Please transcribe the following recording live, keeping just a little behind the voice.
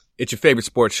It's your favorite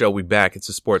sports show. We back. It's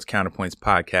the Sports Counterpoints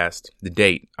podcast. The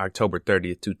date, October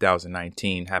 30th,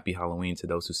 2019. Happy Halloween to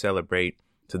those who celebrate,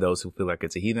 to those who feel like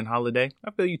it's a heathen holiday.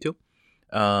 I feel you too.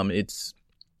 It's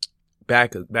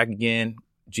back again.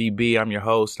 GB, I'm your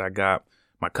host. I got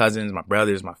my cousins, my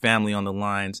brothers, my family on the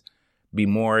lines. B.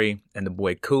 Maury and the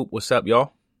boy Coop. What's up,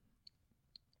 y'all?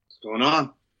 What's going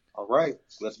on? All right,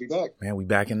 let's be back. Man, we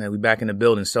back in the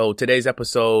building. So today's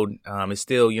episode is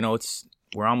still,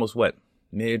 we're almost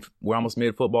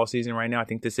mid football season right now. I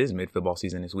think this is mid football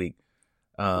season this week.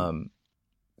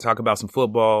 Talk about some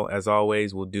football as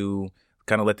always. We'll do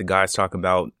kind of let the guys talk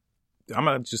about. I'm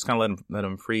gonna just kind of let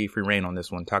them free reign on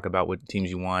this one. Talk about what teams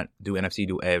you want. Do NFC,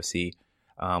 do AFC.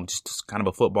 Just kind of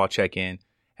a football check in,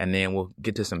 and then we'll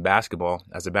get to some basketball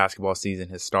as the basketball season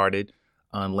has started.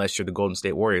 Unless you're the Golden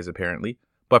State Warriors, apparently.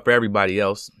 But for everybody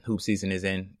else, hoop season is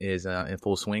in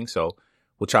full swing. So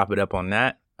we'll chop it up on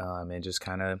that. And just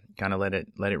kind of let it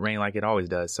rain like it always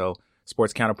does. So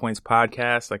Sports Counterpoints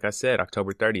podcast, like I said,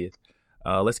 October 30th.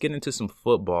 Let's get into some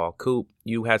football. Coop,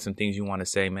 you had some things you want to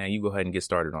say, man. You go ahead and get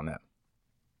started on that.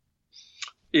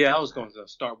 Yeah, I was going to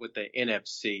start with the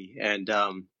NFC. And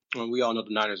we all know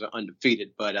the Niners are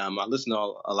undefeated. But I listen to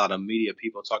a lot of media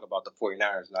people talk about the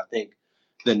 49ers. And I think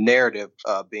the narrative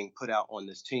being put out on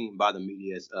this team by the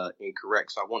media is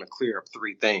incorrect. So I want to clear up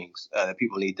three things that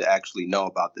people need to actually know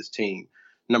about this team.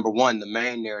 Number one, the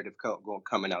main narrative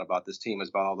coming out about this team is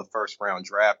about all the first-round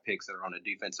draft picks that are on the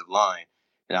defensive line.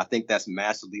 And I think that's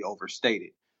massively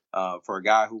overstated. For a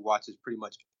guy who watches pretty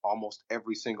much almost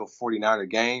every single 49er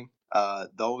game,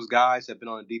 those guys have been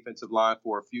on the defensive line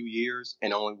for a few years,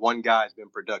 and only one guy has been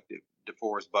productive,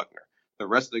 DeForest Buckner. The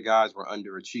rest of the guys were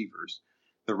underachievers.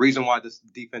 The reason why this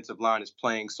defensive line is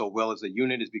playing so well as a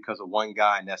unit is because of one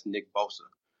guy, and that's Nick Bosa.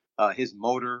 His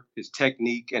motor, his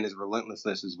technique, and his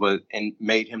relentlessness is what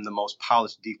made him the most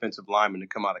polished defensive lineman to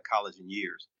come out of college in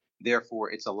years.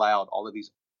 Therefore, it's allowed all of these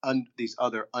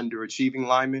other underachieving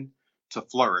linemen to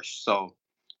flourish. So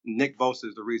Nick Bosa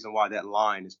is the reason why that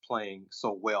line is playing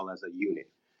so well as a unit.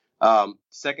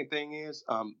 Second thing is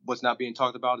what's not being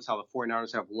talked about is how the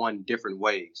 49ers have won different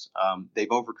ways. They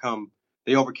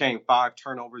overcame 5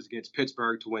 turnovers against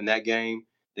Pittsburgh to win that game.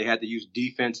 They had to use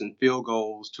defense and field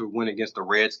goals to win against the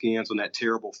Redskins on that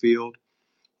terrible field.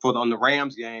 On the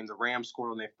Rams game, the Rams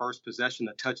scored on their first possession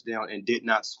a touchdown and did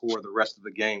not score the rest of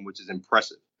the game, which is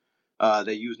impressive.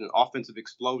 They used an offensive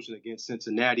explosion against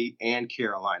Cincinnati and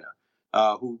Carolina,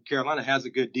 Carolina has a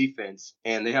good defense,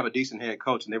 and they have a decent head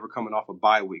coach, and they were coming off a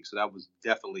bye week. So that was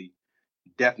definitely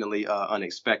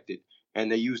unexpected. And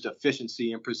they used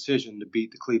efficiency and precision to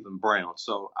beat the Cleveland Browns.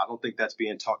 So I don't think that's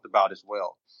being talked about as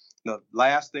well. The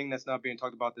last thing that's not being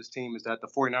talked about this team is that the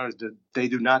 49ers, they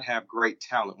do not have great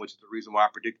talent, which is the reason why I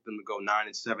predicted them to go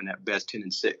 9-7 at best,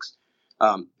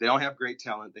 10-6. They don't have great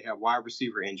talent. They have wide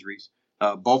receiver injuries.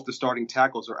 Both the starting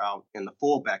tackles are out and the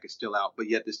fullback is still out, but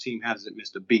yet this team hasn't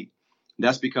missed a beat.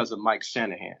 That's because of Kyle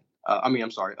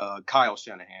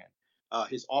Shanahan.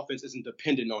 His offense isn't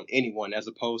dependent on anyone as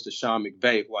opposed to Sean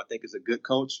McVay, who I think is a good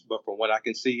coach. But from what I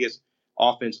can see, his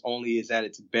offense only is at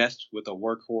its best with a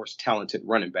workhorse, talented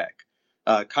running back.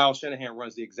 Kyle Shanahan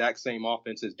runs the exact same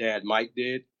offense as Dad Mike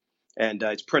did, and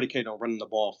it's predicated on running the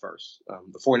ball first.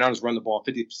 The 49ers run the ball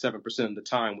 57% of the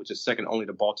time, which is second only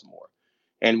to Baltimore.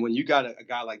 And when you got a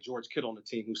guy like George Kittle on the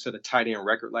team who set a tight end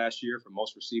record last year for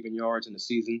most receiving yards in the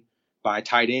season by a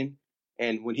tight end,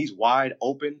 and when he's wide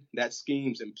open, that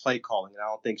schemes and play calling. And I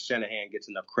don't think Shanahan gets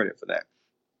enough credit for that.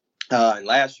 And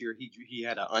last year, he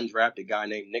had an undrafted guy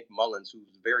named Nick Mullins, who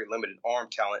was very limited arm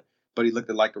talent, but he looked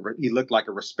like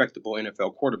a respectable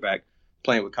NFL quarterback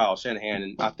playing with Kyle Shanahan.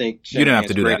 And I think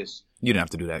Shanahan's greatest. You didn't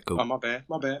have to do that, Coop. Oh, my bad.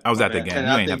 I was at the game.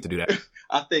 You ain't have to do that.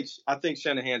 I think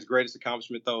Shanahan's greatest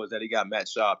accomplishment, though, is that he got Matt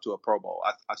Schaub to a Pro Bowl.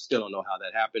 I still don't know how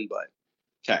that happened, but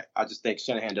okay, I just think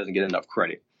Shanahan doesn't get enough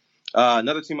credit.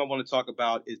 Another team I want to talk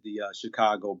about is the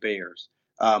Chicago Bears.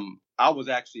 I was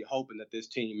actually hoping that this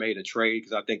team made a trade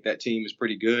because I think that team is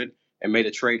pretty good and made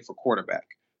a trade for quarterback.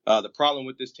 The problem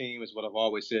with this team is what I've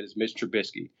always said is Mitch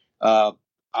Trubisky.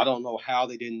 I don't know how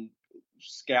they didn't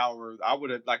scour. I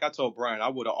would have, like I told Brian, I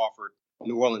would have offered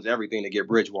New Orleans everything to get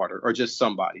Bridgewater or just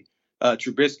somebody.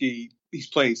 Trubisky, he's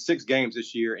played 6 games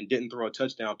this year and didn't throw a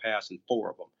touchdown pass in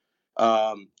 4 of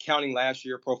them. Counting last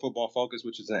year, Pro Football Focus,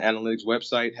 which is an analytics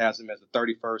website, has him as the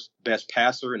 31st best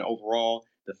passer and overall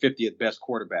the 50th best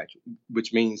quarterback,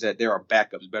 which means that there are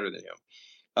backups better than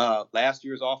him. Last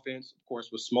year's offense, of course,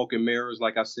 was smoke and mirrors.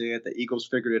 Like I said, the Eagles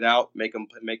figured it out, make him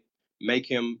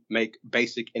make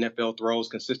basic NFL throws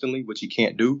consistently, which he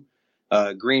can't do.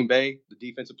 Green Bay, the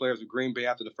defensive players of Green Bay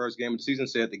after the first game of the season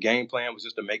said the game plan was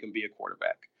just to make him be a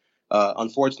quarterback.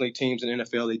 Unfortunately, teams in the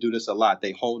NFL, they do this a lot.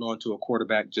 They hold on to a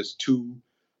quarterback just too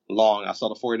long. I saw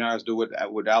the 49ers do it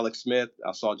with Alex Smith.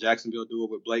 I saw Jacksonville do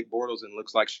it with Blake Bortles, and it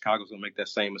looks like Chicago's going to make that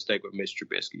same mistake with Mitch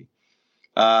Trubisky.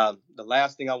 The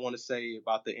last thing I want to say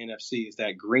about the NFC is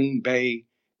that Green Bay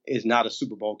is not a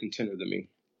Super Bowl contender to me.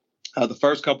 The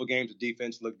first couple games, the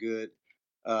defense looked good,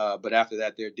 but after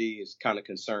that, their D is kind of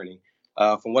concerning.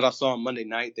 From what I saw on Monday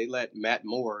night, they let Matt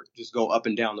Moore just go up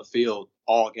and down the field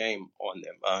all game on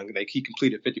them. He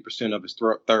completed 50% of his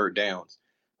third downs.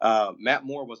 Matt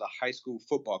Moore was a high school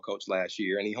football coach last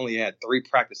year, and he only had 3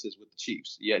 practices with the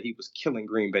Chiefs, yet he was killing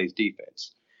Green Bay's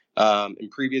defense. In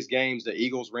previous games, the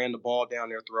Eagles ran the ball down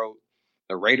their throat.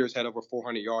 The Raiders had over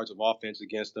 400 yards of offense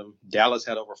against them. Dallas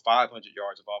had over 500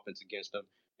 yards of offense against them.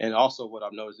 And also what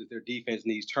I've noticed is their defense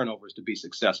needs turnovers to be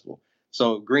successful.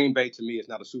 So Green Bay, to me, is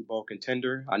not a Super Bowl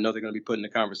contender. I know they're going to be put in the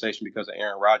conversation because of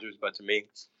Aaron Rodgers, but to me,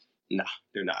 nah,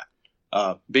 they're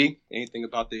not. B, anything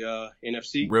about the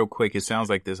NFC? Real quick, it sounds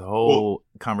like this whole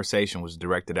conversation was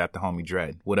directed at the homie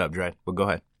Dredd. What up, Dredd? But go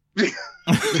ahead.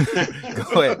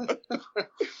 Go ahead.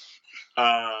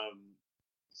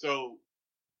 So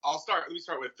let me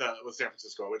start with San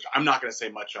Francisco, which I'm not going to say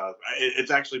much of.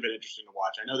 It's actually been interesting to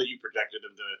watch. I know that you projected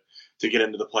them to get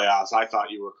into the playoffs. I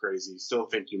thought you were crazy. Still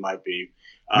think you might be.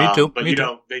 Me too. But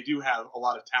they do have a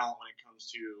lot of talent when it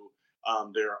comes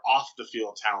to their off the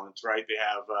field talent, right? They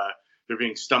have they're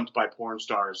being stumped by porn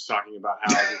stars talking about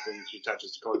how everything she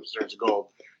touches turns to gold.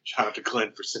 Shout out to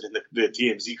Clint for sending the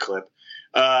TMZ clip.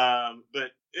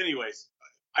 But anyways,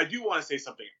 I do want to say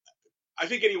something. I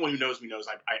think anyone who knows me knows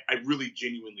I really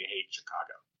genuinely hate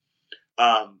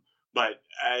Chicago. But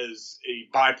as a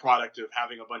byproduct of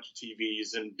having a bunch of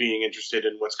TVs and being interested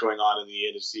in what's going on in the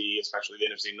NFC, especially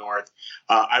the NFC North,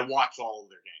 I watch all of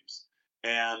their games.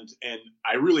 And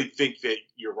I really think that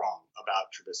you're wrong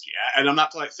about Trubisky. And I'm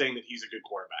not saying that he's a good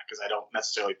quarterback, because I don't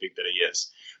necessarily think that he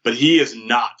is. But he is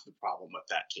not the problem with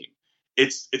that team.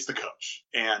 It's the coach.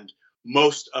 And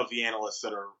most of the analysts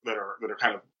that are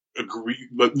kind of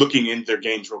looking into their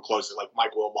games real closely, like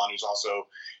Mike Wilbon, who's also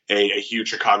a huge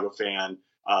Chicago fan,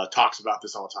 talks about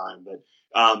this all the time.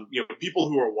 But people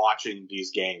who are watching these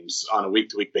games on a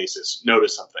week-to-week basis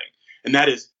notice something, and that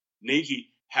is Nagy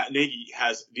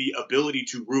has the ability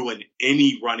to ruin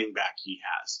any running back he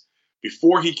has.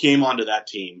 Before he came onto that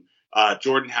team,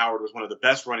 Jordan Howard was one of the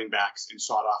best running backs and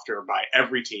sought after by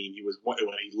every team. He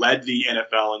led the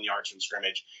NFL in yards from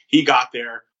scrimmage. He got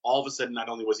there. All of a sudden, not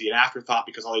only was he an afterthought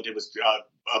because all he did was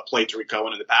play Tariq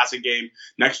Cohen in the passing game.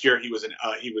 Next year, he was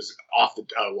off the.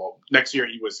 Next year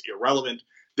he was irrelevant.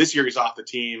 This year he's off the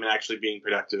team and actually being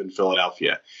productive in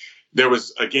Philadelphia. There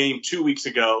was a game 2 weeks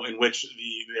ago in which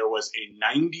there was a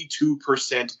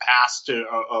 92% pass to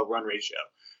run ratio.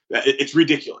 It's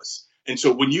ridiculous. And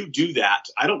so when you do that,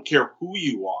 I don't care who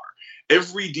you are.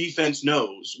 Every defense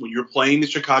knows when you're playing the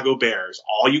Chicago Bears,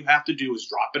 all you have to do is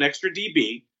drop an extra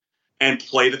DB and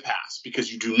play the pass,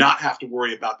 because you do not have to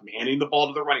worry about them handing the ball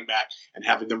to the running back and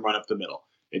having them run up the middle.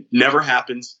 It never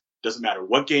happens. Doesn't matter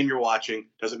what game you're watching.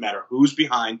 Doesn't matter who's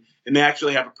behind. And they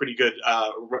actually have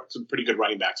some pretty good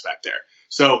running backs back there.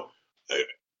 So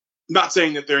not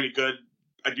saying that they're any good.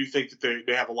 I do think that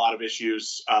they have a lot of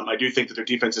issues. I do think that their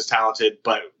defense is talented,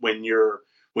 but when your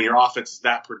offense is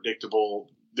that predictable,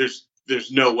 there's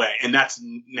no way. And that's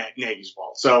Nagy's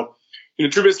fault. So,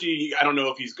 Trubisky, I don't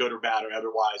know if he's good or bad or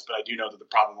otherwise, but I do know that the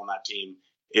problem on that team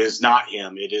is not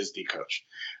him. It is the coach.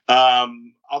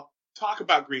 I'll talk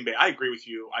about Green Bay. I agree with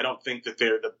you. I don't think that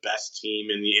they're the best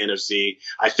team in the NFC.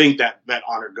 I think that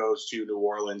honor goes to New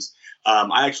Orleans.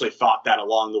 I actually thought that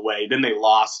along the way. Then they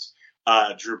lost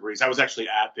Drew Brees. I was actually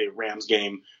at the Rams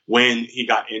game when he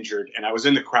got injured, and I was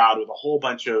in the crowd with a whole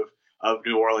bunch of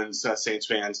New Orleans Saints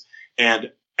fans,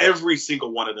 and every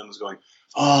single one of them was going,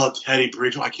 "Oh, Teddy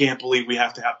Bridgewater! I can't believe we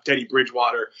have to have Teddy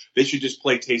Bridgewater. They should just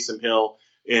play Taysom Hill."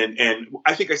 And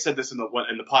I think I said this in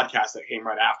the podcast that came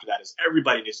right after that, is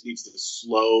everybody just needs to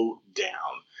slow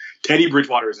down. Teddy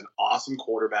Bridgewater is an awesome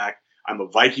quarterback. I'm a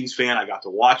Vikings fan. I got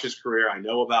to watch his career. I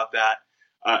know about that.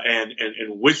 And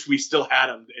wish we still had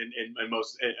him in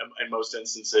most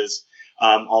instances,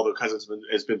 although Cousins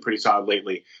has been pretty solid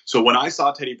lately. So when I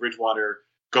saw Teddy Bridgewater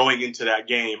going into that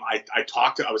game, I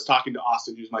was talking to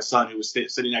Austin, who's my son, who was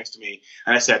sitting next to me,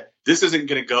 and I said, this isn't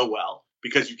going to go well,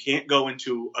 because you can't go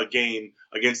into a game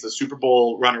against the Super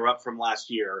Bowl runner-up from last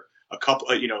year, a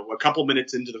couple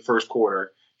minutes into the first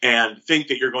quarter, and think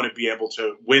that you're going to be able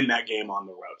to win that game on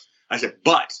the road. I said,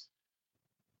 but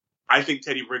I think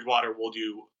Teddy Bridgewater will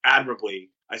do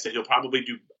admirably. I said he'll probably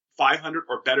do 500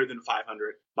 or better than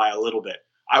 500 by a little bit.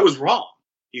 I was wrong.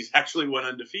 He's actually went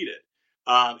undefeated.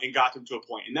 and got them to a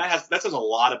point. And that says a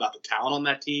lot about the talent on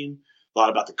that team, a lot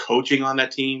about the coaching on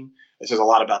that team. It says a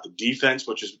lot about the defense,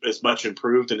 which is much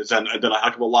improved and has done a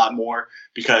heck of a lot more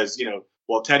because,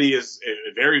 while Teddy is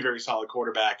a very, very solid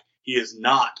quarterback, he is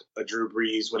not a Drew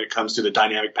Brees when it comes to the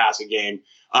dynamic passing game,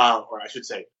 or I should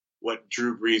say what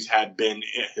Drew Brees had been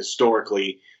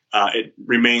historically. It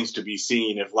remains to be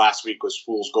seen if last week was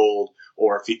fool's gold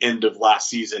or if the end of last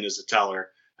season is a teller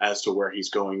as to where he's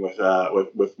going with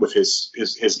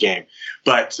his game.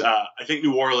 But I think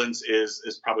New Orleans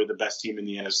is probably the best team in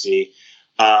the NFC.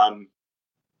 I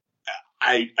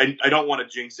don't want to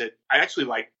jinx it. I actually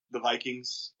like the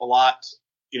Vikings a lot.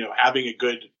 Having a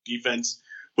good defense,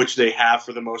 which they have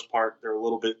for the most part. They're a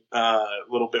little bit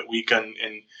weak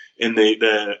in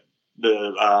the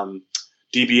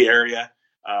DB area.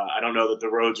 I don't know that the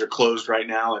roads are closed right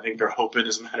now. I think they're hoping,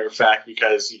 as a matter of fact,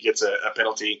 because he gets a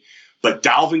penalty. But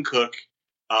Dalvin Cook,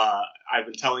 I've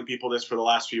been telling people this for the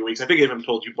last few weeks. I think I even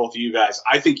told both of you guys.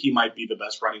 I think he might be the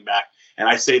best running back, and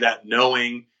I say that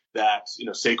knowing that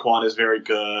Saquon is very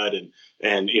good,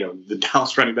 and the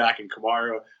Dallas running back and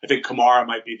Kamara. I think Kamara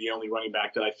might be the only running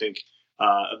back that I think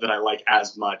that I like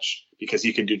as much because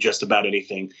he can do just about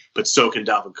anything. But so can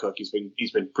Dalvin Cook. He's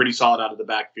been pretty solid out of the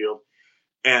backfield.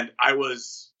 And I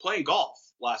was playing golf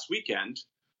last weekend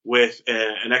with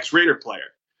an ex-Raider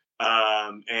player.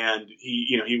 And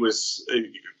he was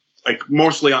like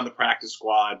mostly on the practice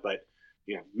squad, but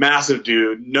massive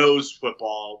dude, knows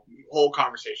football. Whole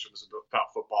conversation was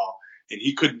about football, and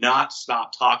he could not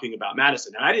stop talking about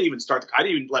Madison. And I didn't even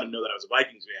let him know that I was a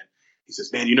Vikings fan. He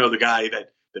says, "Man, the guy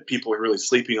that people are really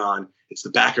sleeping on. It's the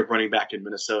backup running back in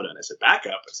Minnesota." And I said,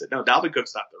 "Backup?" I said, "No, Dalvin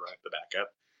Cook's not the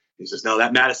backup." He says, "No,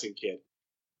 that Madison kid.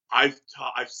 I've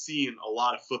seen a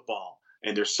lot of football,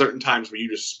 and there's certain times where you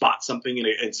just spot something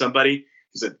in somebody."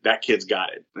 He said, "That kid's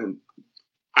got it." And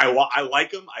I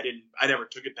like him. I never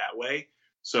took it that way.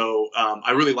 So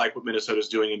I really like what Minnesota's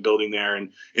doing and building there.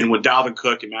 And when Dalvin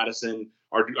Cook and Madison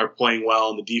are playing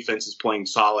well and the defense is playing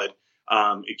solid,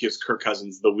 it gives Kirk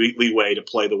Cousins the leeway to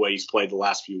play the way he's played the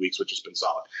last few weeks, which has been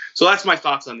solid. So that's my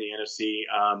thoughts on the NFC.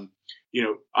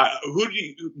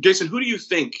 Jason, who do you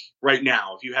think right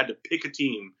now, if you had to pick a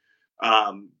team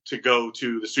to go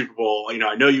to the Super Bowl?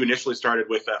 I know you initially started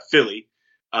with Philly.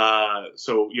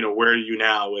 So where are you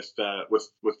now with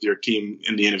your team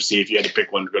in the NFC if you had to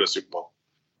pick one to go to Super Bowl?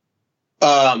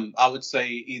 I would say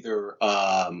either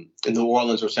in New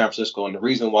Orleans or San Francisco. And the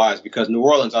reason why is because New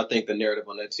Orleans, I think the narrative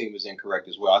on that team is incorrect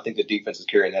as well. I think the defense is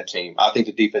carrying that team. I think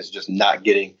the defense is just not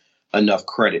getting enough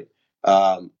credit.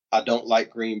 I don't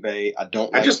like Green Bay. I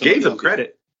just gave them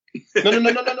credit. No,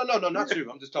 not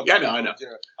you. I'm just talking about. I know.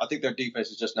 I think their defense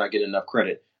is just not getting enough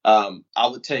credit. I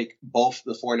would take both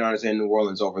the 49ers and New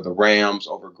Orleans over the Rams,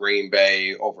 over Green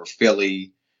Bay, over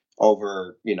Philly,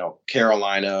 over,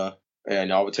 Carolina,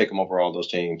 and I would take them over all those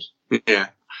teams. Yeah.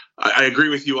 I agree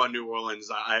with you on New Orleans.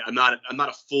 I'm not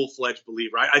a full-fledged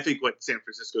believer. I think what San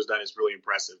Francisco's done is really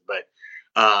impressive, but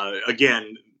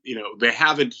again, they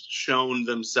haven't shown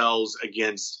themselves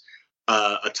against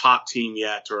a top team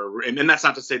yet, and that's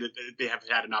not to say that they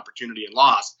haven't had an opportunity and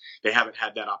lost. They haven't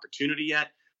had that opportunity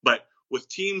yet. But with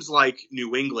teams like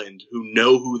New England, who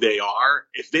know who they are,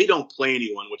 if they don't play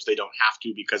anyone, which they don't have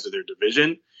to because of their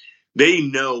division, they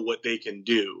know what they can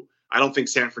do. I don't think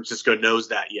San Francisco knows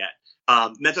that yet.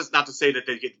 That's not to say that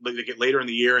they get later in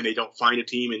the year and they don't find a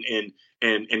team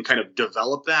and kind of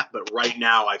develop that. But right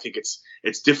now, I think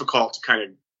it's difficult to kind of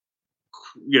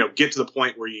get to the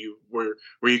point where you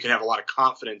can have a lot of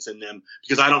confidence in them,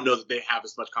 because I don't know that they have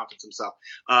as much confidence themselves.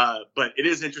 But it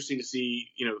is interesting to see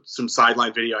some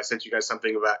sideline video. I sent you guys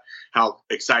something about how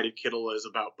excited Kittle is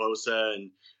about Bosa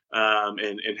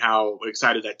and how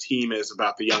excited that team is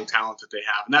about the young talent that they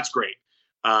have, and that's great.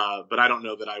 But I don't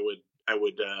know that I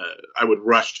would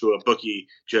rush to a bookie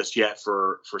just yet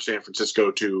for San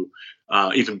Francisco to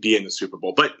even be in the Super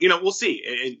Bowl. But we'll see.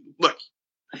 And look,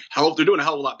 they're doing a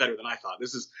hell of a lot better than I thought.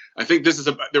 I think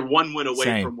they're one win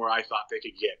away from where I thought they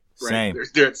could get. Right?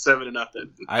 They're at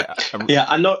 7-0. Yeah,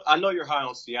 I know you're high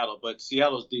on Seattle, but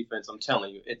Seattle's defense, I'm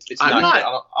telling you, it's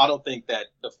not. I don't think that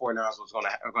the 49ers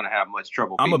are going to have much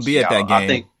trouble. I'm gonna be Seattle at that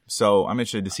game, so I'm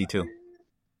interested to see too.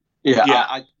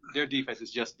 Yeah. Their defense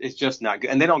is just not good,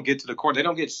 and they don't get to the court. They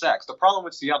don't get sacks. The problem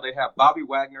with Seattle, they have Bobby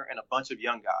Wagner and a bunch of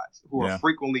young guys who are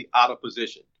frequently out of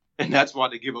position, and that's why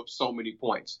they give up so many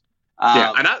points.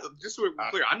 And just so we're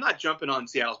clear, I'm not jumping on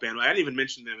Seattle's bandwagon. I didn't even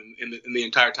mention them in the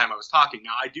entire time I was talking.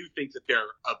 Now, I do think that they're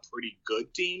a pretty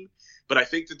good team, but I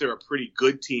think that they're a pretty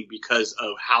good team because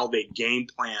of how they game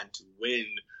plan to win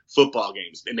football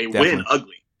games, and they win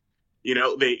ugly. You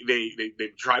know, they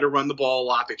try to run the ball a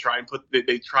lot. They try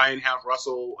and have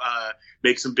Russell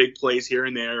make some big plays here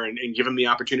and there, and give him the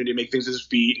opportunity to make things with his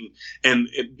feet. And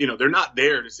you know, they're not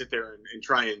there to sit there and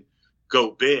try and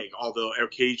go big. Although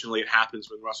occasionally it happens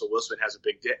when Russell Wilson has a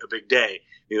big day.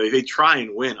 You know, they try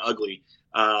and win ugly.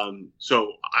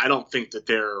 So I don't think that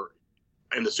they're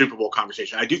in the Super Bowl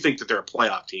conversation. I do think that they're a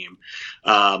playoff team.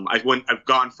 I've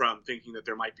gone from thinking that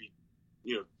there might be,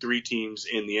 you know, 3 teams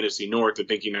in the NFC North to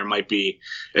thinking there might be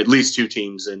at least 2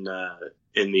 teams in the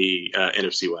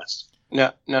NFC West.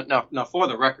 Now, for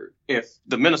the record, if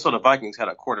the Minnesota Vikings had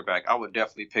a quarterback, I would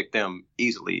definitely pick them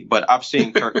easily. But I've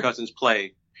seen Kirk Cousins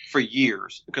play for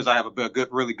years because I have a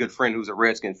really good friend who's a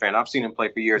Redskin fan. I've seen him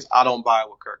play for years. I don't buy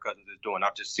what Kirk Cousins is doing.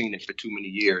 I've just seen it for too many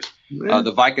years.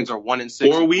 The Vikings are 1-6.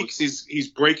 4 weeks, he's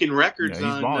breaking records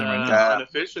on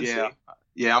efficiency.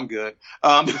 Yeah, I'm good.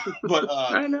 But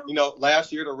you know,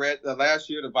 last year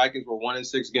the Vikings were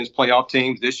 1-6 against playoff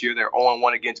teams. This year they're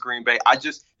 0-1 against Green Bay.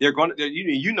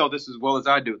 You know this as well as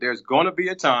I do. There's going to be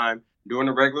a time during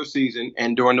the regular season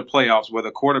and during the playoffs where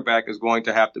the quarterback is going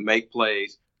to have to make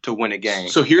plays to win a game.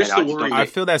 So here's the worry. I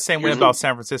feel that same way about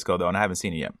San Francisco, though, and I haven't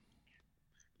seen it yet.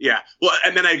 Yeah, well,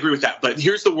 and then I agree with that. But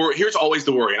here's the worry. Here's always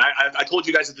the worry. And I told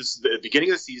you guys at the beginning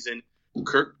of the season,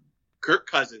 Kirk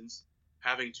Cousins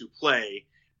having to play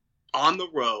on the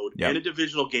road in a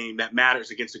divisional game that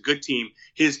matters against a good team.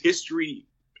 His history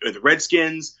with the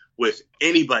Redskins, with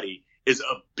anybody, is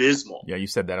abysmal. Yeah, you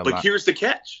said that a lot. But here's the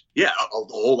catch. Yeah, a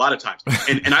whole lot of times.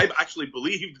 And I actually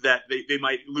believed that they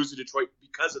might lose to Detroit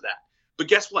because of that. But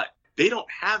guess what? They don't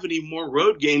have any more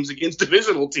road games against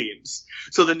divisional teams.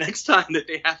 So the next time that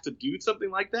they have to do something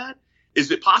like that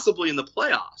is it possibly in the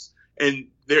playoffs. And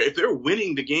if they're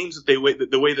winning the games the way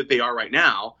that they are right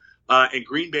now, and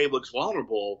Green Bay looks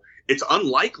vulnerable, it's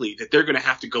unlikely that they're going to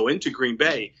have to go into Green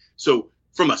Bay. So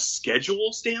from a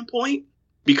schedule standpoint,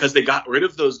 because they got rid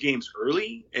of those games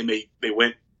early and they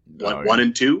went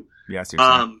 1-2,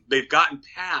 they've gotten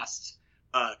past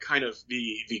kind of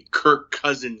the Kirk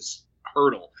Cousins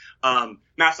hurdle.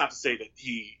 That's not to say that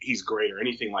he's great or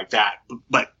anything like that,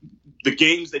 but the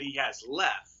games that he has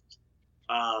left,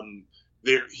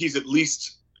 he's at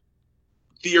least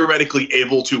theoretically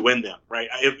able to win them, right?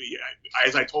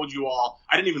 As I told you all,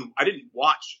 I didn't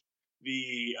watch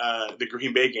the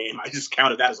Green Bay game. I just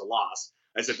counted that as a loss.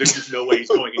 I said there's just no way he's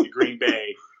going into Green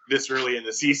Bay this early in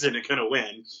the season and gonna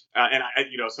win. So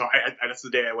that's the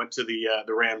day I went to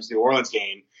the Rams New Orleans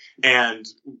game, and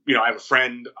I have a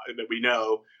friend that we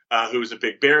know who's a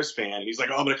big Bears fan, and he's like,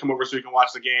 "Oh, I'm gonna come over so we can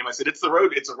watch the game." I said, "It's a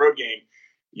road game.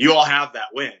 You all have that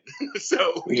win."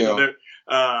 So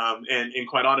and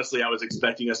quite honestly, I was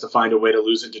expecting us to find a way to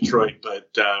lose in Detroit, but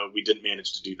we didn't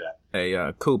manage to do that.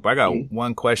 Hey, Coop, I got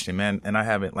one question, man, and I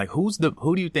haven't. Like, who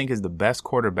do you think is the best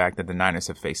quarterback that the Niners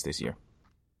have faced this year?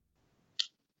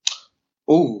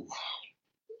 Ooh,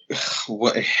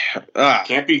 what?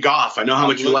 Can't be Goff. I know how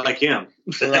much you like him.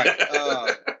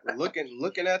 Right.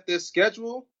 Looking at this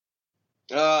schedule.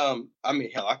 I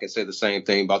mean, hell, I can say the same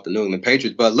thing about the New England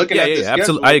Patriots, but looking at this schedule,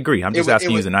 absolutely, I agree. I'm just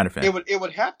asking you as a Niner fan. It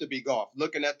would have to be Goff.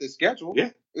 Looking at this schedule,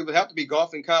 it would have to be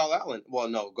Goff and Kyle Allen. Well,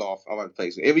 no, Goff. I'm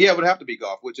replacing. It would have to be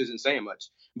Goff, which isn't saying much.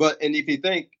 And if you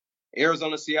think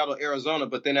Arizona, Seattle, Arizona,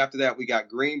 but then after that we got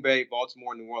Green Bay,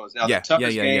 Baltimore, New Orleans. Now the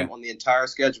toughest game on the entire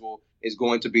schedule is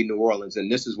going to be New Orleans,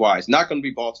 and this is why it's not going to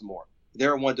be Baltimore.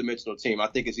 They're a one-dimensional team. I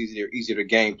think it's easier to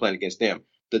game plan against them.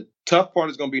 The tough part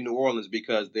is going to be New Orleans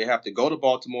because they have to go to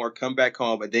Baltimore, come back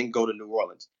home, and then go to New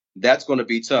Orleans. That's going to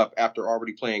be tough after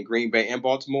already playing Green Bay and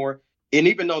Baltimore. And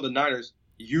even though the Niners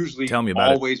usually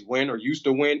always win or used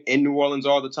to win in New Orleans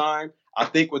all the time, I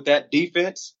think with that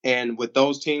defense and with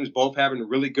those teams both having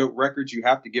really good records, you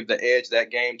have to give the edge that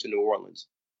game to New Orleans.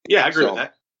 Yeah, I agree with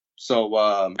that. So,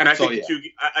 and I think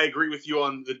I agree with you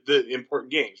on the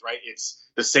important games, right? It's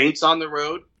the Saints on the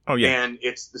road. Oh, yeah. And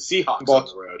it's the Seahawks on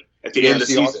the road at the end of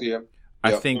the season. Yeah.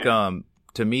 I think,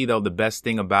 to me, though, the best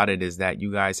thing about it is that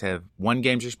you guys have won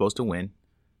games you're supposed to win.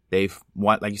 They've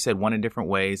won, like you said, won in different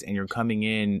ways, and you're coming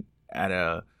in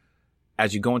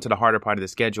as you go into the harder part of the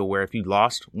schedule where if you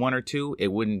lost one or two,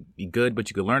 it wouldn't be good, but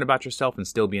you could learn about yourself and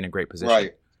still be in a great position.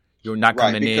 Right. You're not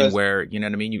coming in where, you know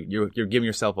what I mean? You're giving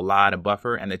yourself a lot of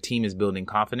buffer, and the team is building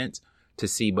confidence to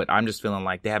see, but I'm just feeling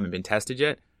like they haven't been tested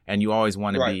yet. And you always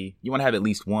want to you want to have at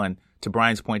least one. To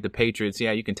Brian's point, the Patriots,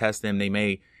 you can test them. They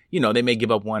may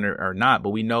give up one or not,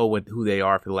 but we know who they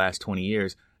are for the last 20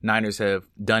 years. Niners have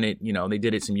done it. They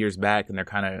did it some years back, and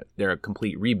they're a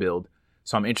complete rebuild.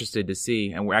 So I'm interested to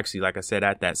see. And we're actually, like I said,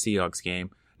 at that Seahawks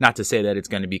game. Not to say that it's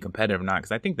going to be competitive or not,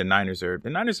 because I think the Niners are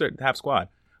half squad.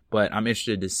 But I'm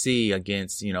interested to see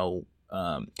against, kind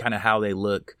of how they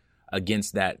look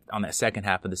against that on that second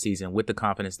half of the season with the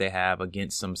confidence they have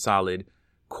against some solid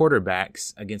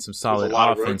quarterbacks, against some solid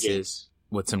offenses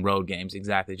with some road games.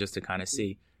 Exactly. Just to kind of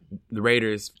see the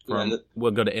Raiders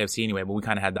we'll go to AFC anyway, but we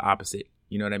kind of had the opposite.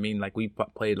 You know what I mean? Like we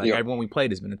played, everyone we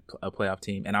played has been a playoff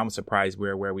team, and I'm surprised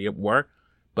where we were,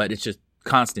 but it's just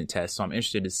constant test. So I'm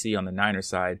interested to see on the Niners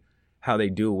side how they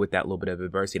do with that little bit of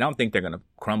adversity. I don't think they're going to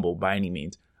crumble by any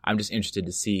means. I'm just interested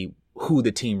to see who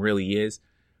the team really is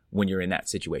when you're in that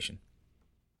situation.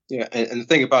 Yeah, and the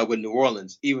thing about with New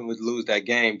Orleans, even with lose that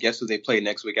game, guess who they play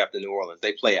next week after New Orleans?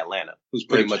 They play Atlanta, who's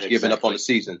pretty much given up on the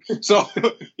season. So,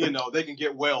 they can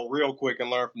get well real quick and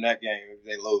learn from that game if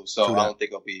they lose. So I don't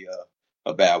think it'll be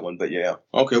a bad one. But, yeah.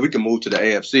 Okay, we can move to the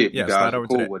AFC if you guys are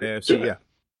cool with it. AFC, yeah.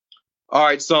 All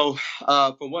right, so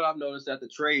from what I've noticed at the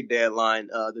trade deadline,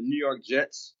 the New York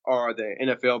Jets are the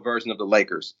NFL version of the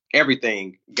Lakers.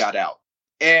 Everything got out.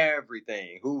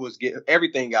 Everything.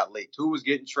 Everything got leaked. Who was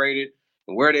getting traded?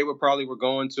 Where they were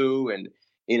going to, and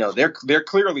they're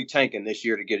clearly tanking this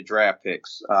year to get draft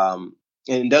picks. And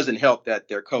it doesn't help that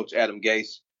their coach Adam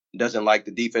Gase doesn't like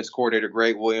the defense coordinator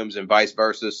Greg Williams and vice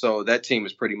versa. So that team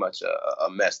is pretty much a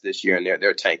mess this year, and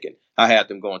they're tanking. I had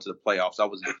them going to the playoffs. I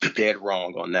was dead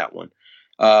wrong on that one.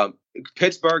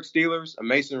 Pittsburgh Steelers,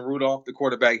 Mason Rudolph, the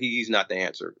quarterback, he's not the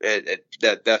answer.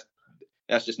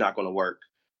 That's just not going to work.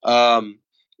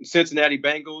 Cincinnati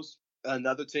Bengals.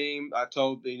 Another team I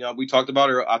talked about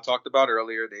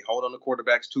earlier. They hold on to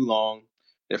quarterbacks too long.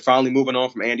 They're finally moving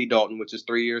on from Andy Dalton, which is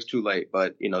 3 years too late,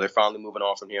 but they're finally moving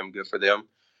on from him. Good for them.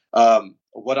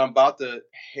 What I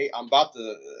hate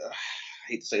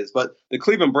to say this, but the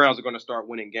Cleveland Browns are going to start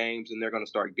winning games and they're going to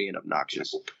start being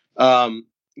obnoxious.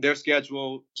 Their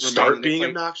schedule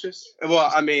obnoxious.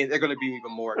 Well, I mean, they're going to be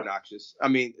even more obnoxious. I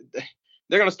mean,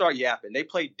 they're going to start yapping. They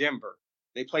play Denver.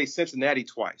 They play Cincinnati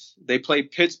twice. They play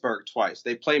Pittsburgh twice.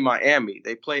 They play Miami.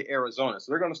 They play Arizona. So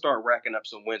they're going to start racking up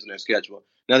some wins in their schedule.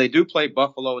 Now, they do play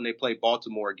Buffalo and they play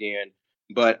Baltimore again.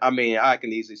 But, I mean, I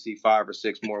can easily see 5 or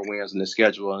 6 more wins in the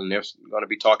schedule. And they're going to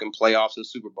be talking playoffs and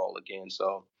Super Bowl again.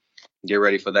 So get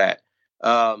ready for that.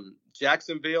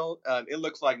 Jacksonville, it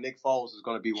looks like Nick Foles is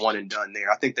going to be one and done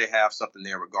there. I think they have something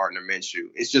there with Gardner Minshew.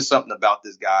 It's just something about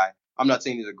this guy. I'm not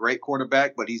saying he's a great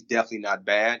quarterback, but he's definitely not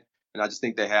bad. And I just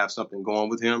think they have something going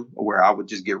with him where I would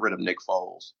just get rid of Nick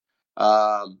Foles.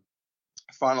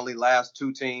 Finally, last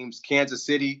 2 teams, Kansas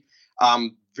City.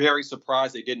 I'm very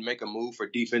surprised they didn't make a move for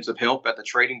defensive help at the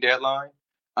trading deadline.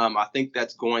 I think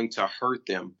that's going to hurt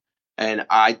them. And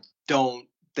I don't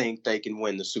think they can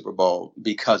win the Super Bowl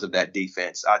because of that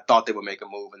defense. I thought they would make a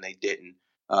move and they didn't.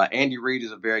 Andy Reid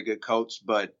is a very good coach,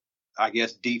 but I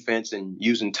guess defense and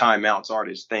using timeouts are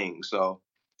his thing. So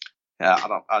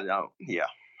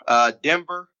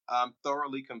Denver, I'm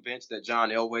thoroughly convinced that John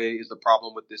Elway is the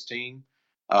problem with this team.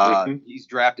 He's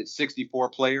drafted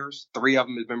 64 players. 3 of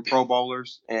them have been Pro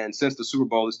Bowlers. And since the Super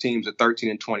Bowl, his teams are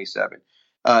 13-27.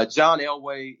 John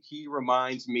Elway, he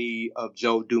reminds me of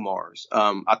Joe Dumars.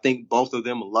 I think both of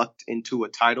them lucked into a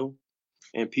title,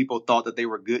 and people thought that they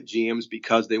were good GMs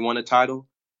because they won a title.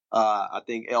 I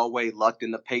think Elway lucked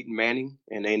into Peyton Manning,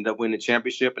 and they ended up winning the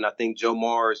championship. And I think Joe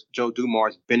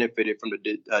Dumars benefited from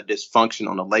the dysfunction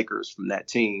on the Lakers from that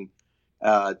team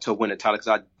to win a title. Because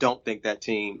I don't think that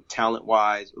team,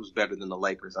 talent-wise, was better than the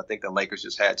Lakers. I think the Lakers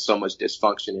just had so much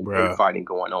dysfunction and infighting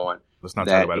going on. Let's not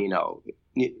talk about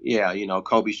it.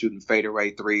 Kobe shooting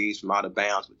fadeaway threes from out of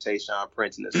bounds with Tayshaun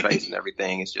Prince in his face and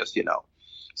everything. It's just,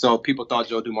 So people thought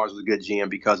Joe Dumars was a good GM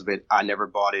because of it. I never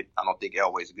bought it. I don't think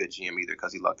Elway's a good GM either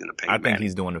because he lucked into Peyton Manning. I think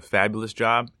he's doing a fabulous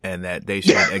job and that they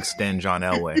should extend John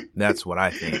Elway. That's what I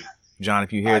think. John,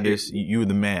 if you hear this, you're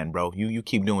the man, bro. You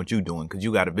keep doing what you're doing because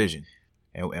you got a vision.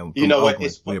 And you know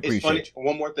Oakland, what? It's funny.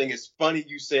 One more thing. It's funny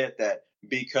you said that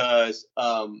because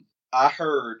I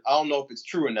heard, I don't know if it's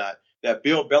true or not, that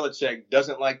Bill Belichick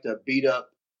doesn't like to beat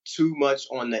up too much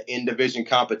on the in-division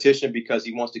competition because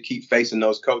he wants to keep facing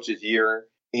those coaches year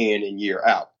in and year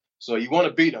out. So you want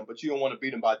to beat them, but you don't want to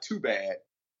beat them by too bad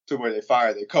to where they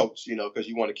fire their coach, because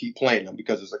you want to keep playing them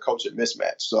because it's a coaching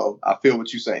mismatch. So I feel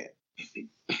what you're saying.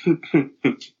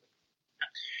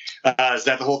 Is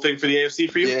that the whole thing for the AFC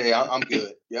for you? Yeah, I'm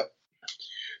good. Yep.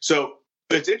 So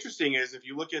what's interesting is if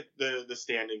you look at the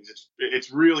standings,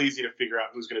 it's real easy to figure out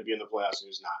who's going to be in the playoffs and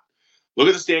who's not. Look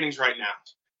at the standings right now.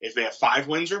 If they have 5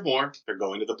 wins or more, they're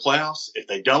going to the playoffs. If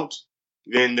they don't,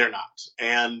 then they're not.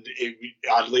 And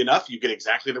oddly enough, you get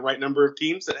exactly the right number of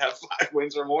teams that have 5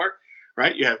 wins or more,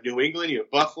 right? You have New England, you have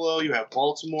Buffalo, you have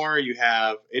Baltimore, you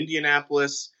have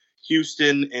Indianapolis,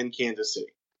 Houston, and Kansas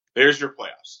City. There's your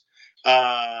playoffs.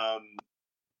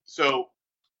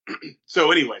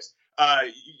 So anyways,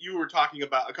 you were talking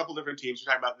about a couple different teams.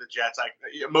 You're talking about the Jets. I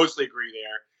mostly agree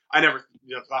there. I never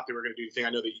thought they were going to do anything. I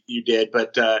know that you did,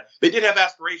 but they did have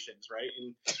aspirations, right?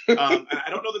 And I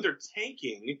don't know that they're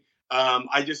tanking.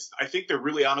 I think they're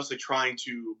really honestly trying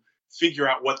to figure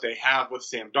out what they have with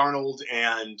Sam Darnold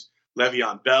and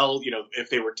Le'Veon Bell. If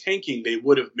they were tanking, they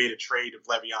would have made a trade of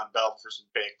Le'Veon Bell for some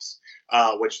picks,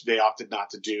 which they opted not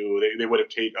to do. They would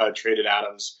have traded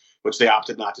Adams, which they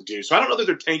opted not to do. So I don't know that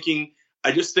they're tanking.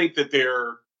 I just think that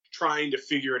they're trying to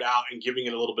figure it out and giving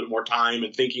it a little bit more time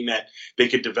and thinking that they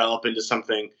could develop into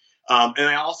something. And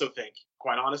I also think,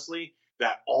 quite honestly,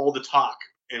 that all the talk,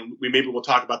 and we'll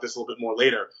talk about this a little bit more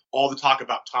later, all the talk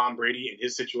about Tom Brady and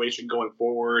his situation going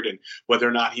forward and whether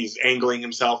or not he's angling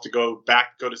himself to go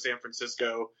to San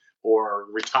Francisco or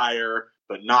retire,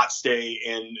 but not stay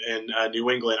in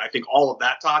New England. I think all of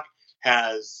that talk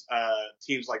has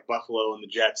teams like Buffalo and the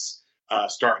Jets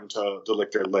starting to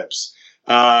lick their lips.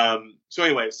 So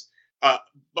anyways,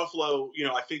 Buffalo,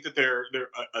 I think that they're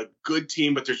a good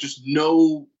team, but there's just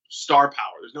no star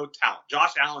power. There's no talent.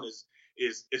 Josh Allen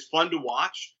is fun to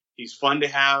watch. He's fun to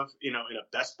have, in a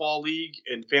best ball league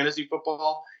in fantasy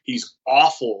football. He's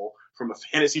awful from a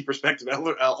fantasy perspective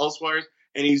elsewhere,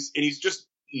 and he's just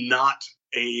not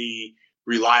a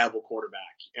reliable quarterback.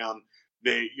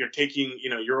 You're taking,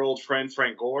 your old friend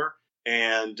Frank Gore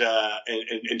and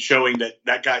showing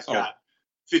that guy's got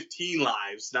 15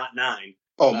 lives, not 9.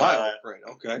 Oh, my old friend.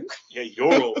 Okay. Yeah,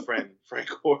 your old friend, Frank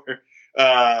Gore.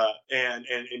 And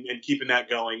keeping that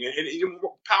going. And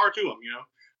power to him,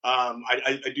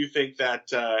 I do think that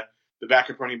the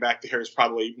backup running back there is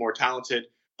probably more talented,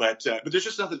 but there's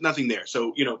just nothing there.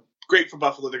 So, great for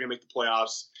Buffalo. They're going to make the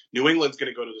playoffs. New England's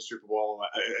going to go to the Super Bowl.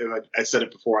 I said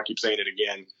it before. I keep saying it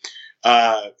again.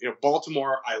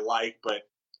 Baltimore I like, but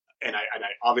and I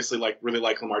obviously really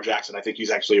like Lamar Jackson. I think he's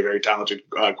actually a very talented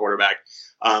quarterback.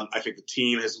 I think the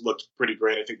team has looked pretty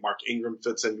great. I think Mark Ingram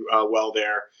fits in well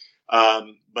there.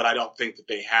 But I don't think that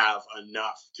they have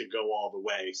enough to go all the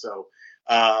way. So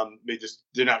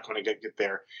they're not going to get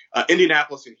there.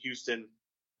 Indianapolis and Houston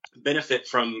benefit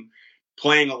from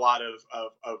playing a lot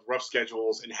of rough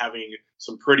schedules and having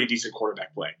some pretty decent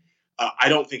quarterback play. I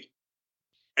don't think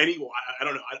anyone. I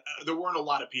don't know. There weren't a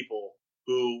lot of people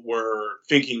who were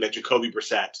thinking that Jacoby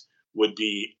Brissett would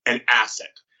be an asset.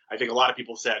 I think a lot of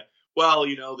people said, well,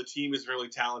 the team is really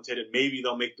talented and maybe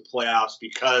they'll make the playoffs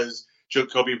because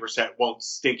Jacoby Brissett won't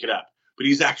stink it up. But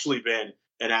he's actually been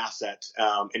an asset,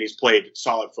 and he's played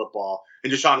solid football.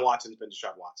 And Deshaun Watson's been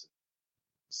Deshaun Watson.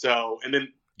 So, and then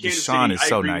Kansas Deshaun City, is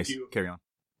so nice. Carry on.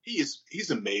 He's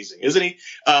amazing, isn't he?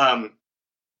 But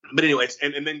anyways,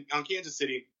 and then on Kansas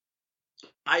City,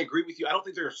 I agree with you. I don't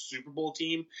think they're a Super Bowl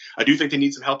team. I do think they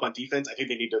need some help on defense. I think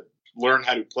they need to learn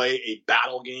how to play a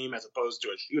battle game as opposed to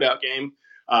a shootout game,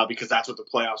 because that's what the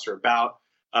playoffs are about.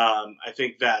 I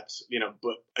think that,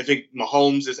 but I think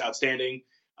Mahomes is outstanding.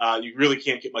 You really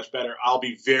can't get much better. I'll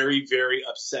be very, very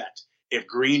upset if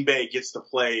Green Bay gets to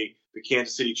play the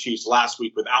Kansas City Chiefs last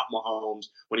week without Mahomes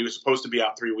when he was supposed to be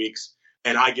out 3 weeks,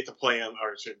 and I get to play him,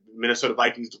 or Minnesota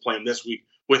Vikings to play him this week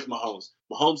with Mahomes.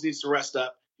 Mahomes needs to rest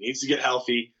up. He needs to get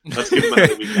healthy. Let's give him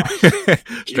another week off.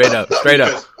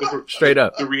 Straight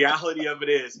up. The reality of it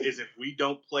is if we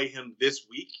don't play him this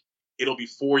week, it'll be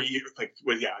 4 years. I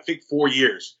think 4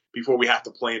 years before we have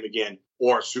to play him again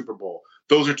or a Super Bowl.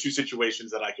 Those are two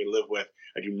situations that I can live with.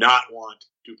 I do not want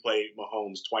to play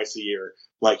Mahomes twice a year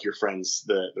like your friends,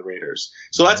 the Raiders.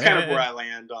 So that's kind of where I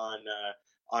land on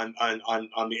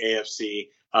the AFC.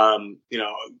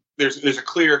 There's a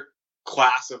clear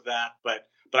class of that, but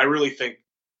I really think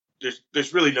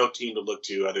there's really no team to look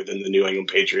to other than the New England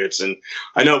Patriots. And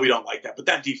I know we don't like that, but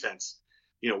that defense,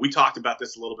 we talked about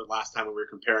this a little bit last time when we were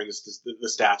comparing the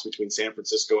stats between San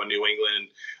Francisco and New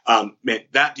England. Man,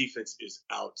 that defense is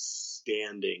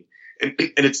outstanding. And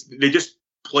they just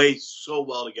play so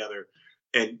well together,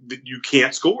 and you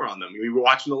can't score on them. We were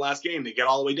watching the last game. They get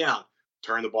all the way down,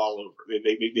 turn the ball over.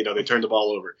 They turn the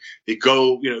ball over. They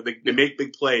go, they make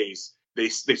big plays. They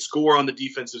score on the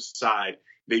defensive side.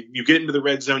 You get into the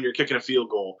red zone, you're kicking a field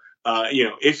goal.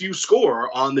 If you score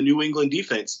on the New England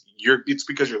defense, it's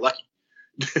because you're lucky.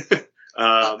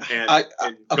 I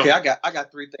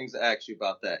got 3 things to ask you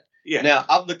about that. Yeah. Now,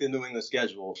 I've looked at New England's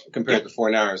schedule compared to the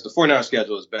 49ers. The 49ers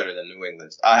schedule is better than New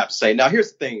England's, I have to say. Now,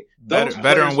 here's the thing.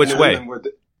 Better in which way?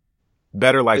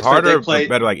 Better like harder or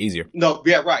better like easier? No,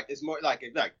 yeah, right. It's more like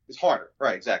it's harder.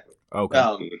 Right, exactly.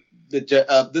 Okay.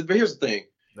 But here's the thing.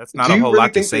 That's not a whole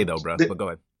lot to say, though, bro. But go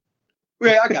ahead.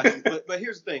 Yeah, I got you. But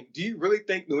here's the thing. Do you really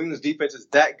think New England's defense is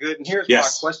that good? And here's why I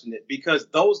question it. Because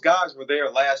those guys were there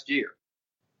last year.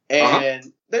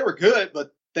 And they were good,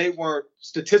 but they weren't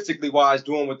statistically wise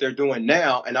doing what they're doing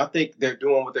now. And I think they're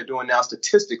doing what they're doing now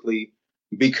statistically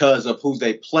because of who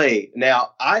they played.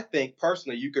 Now, I think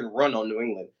personally you can run on New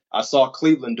England. I saw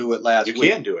Cleveland do it last week. You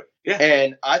can do it. Yeah.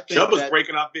 And I think Chubb was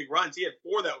breaking off big runs. He had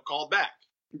 4 that were called back.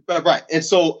 Right. And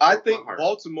so I think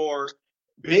Baltimore,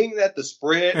 being that the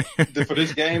spread for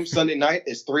this game Sunday night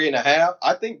is 3.5,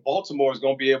 I think Baltimore is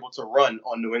going to be able to run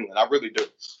on New England. I really do.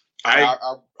 I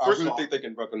really think they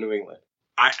can run on New England.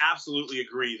 I absolutely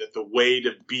agree that the way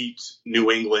to beat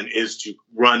New England is to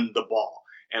run the ball.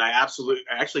 And I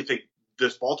actually think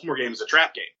this Baltimore game is a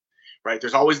trap game, right?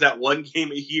 There's always that one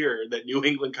game a year that New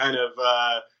England kind of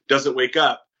doesn't wake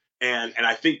up. And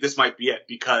I think this might be it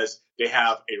because they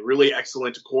have a really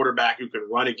excellent quarterback who can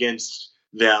run against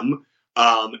them.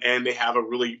 And they have a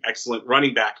really excellent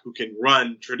running back who can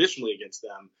run traditionally against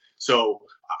them. So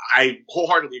I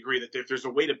wholeheartedly agree that if there's a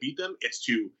way to beat them, it's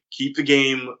to keep the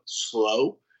game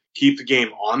slow, keep the game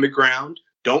on the ground.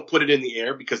 Don't put it in the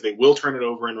air because they will turn it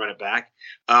over and run it back.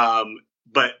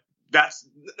 But that's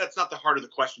not the heart of the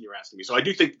question you're asking me. So I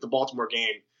do think that the Baltimore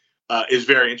game is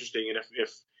very interesting. And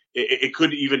if it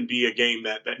could even be a game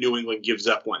that New England gives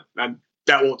up one.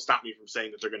 That won't stop me from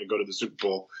saying that they're going to go to the Super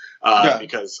Bowl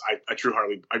because I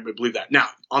truly believe that. Now,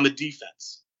 on the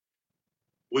defense,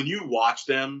 when you watch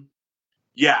them,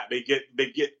 they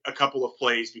get a couple of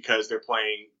plays because they're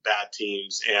playing bad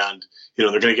teams, and they're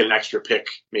going to get an extra pick,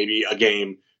 maybe a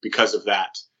game because of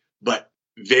that. But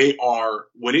they are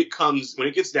when it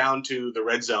gets down to the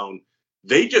red zone,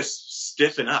 they just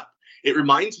stiffen up. It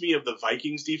reminds me of the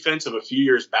Vikings defense of a few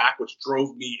years back, which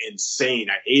drove me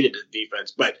insane. I hated the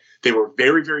defense, but they were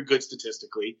very, very good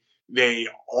statistically. They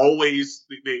always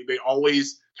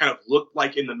kind of looked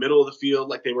like in the middle of the field,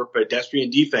 like they were pedestrian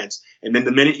defense. And then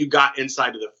the minute you got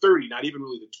inside of the 30, not even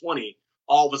really the 20,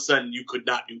 all of a sudden you could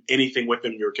not do anything with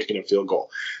them. You were kicking a field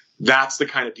goal. That's the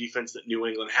kind of defense that New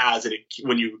England has. And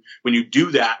when you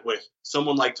do that with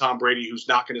someone like Tom Brady, who's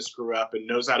not going to screw up and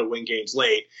knows how to win games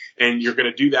late, and you're going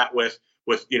to do that with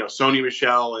Sony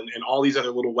Michel and all these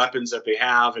other little weapons that they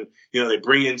have, and they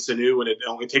bring in Sanu, and it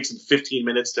only takes them 15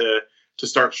 minutes to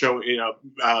start showing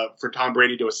for Tom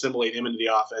Brady to assimilate him into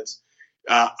the offense.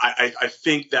 I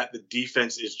think that the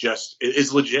defense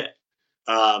is legit,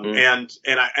 and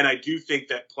I do think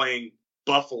that playing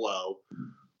Buffalo.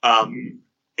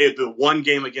 The one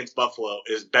game against Buffalo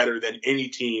is better than any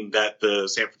team that the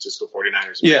San Francisco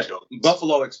 49ers have built.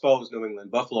 Buffalo exposed New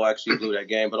England. Buffalo actually blew that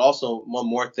game. But also, one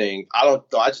more thing. I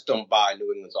just don't buy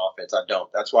New England's offense. I don't.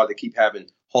 That's why they keep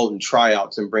holding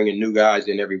tryouts and bringing new guys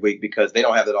in every week because they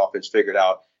don't have that offense figured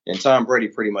out. And Tom Brady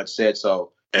pretty much said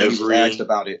so. Every asked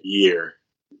about it. Year.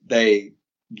 Every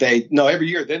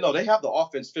year. They have the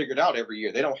offense figured out every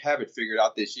year. They don't have it figured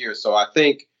out this year. So I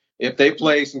think if they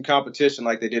play some competition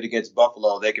like they did against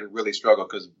Buffalo, they can really struggle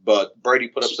but Brady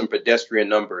put up some pedestrian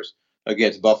numbers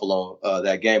against Buffalo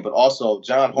that game. But also,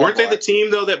 John Harbaugh. Weren't they the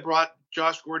team, though, that brought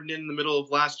Josh Gordon in the middle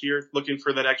of last year looking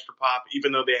for that extra pop,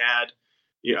 even though they had,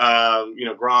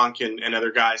 Gronk and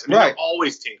other guys? I mean, they're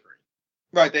always tinkering.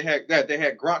 Right. They had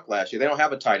Gronk last year. They don't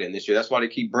have a tight end this year. That's why they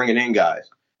keep bringing in guys.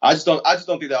 I just don't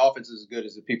think that offense is as good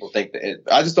as people think.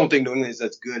 I just don't think New England is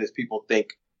as good as people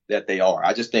think that they are.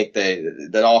 I just think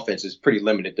that offense is pretty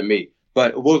limited to me.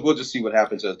 But we'll just see what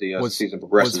happens as the season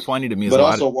progresses. What's funny to me is go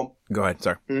ahead,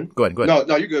 sorry. Go ahead.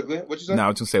 No, you're good, Glenn. What you say? No, I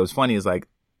was going to say what's funny is like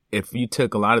if you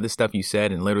took a lot of the stuff you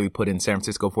said and literally put in San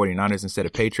Francisco 49ers instead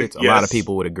of Patriots, a lot of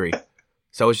people would agree.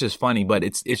 So it's just funny, but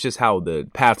it's just how the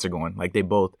paths are going. Like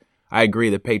I agree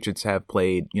the Patriots have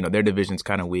played, their division's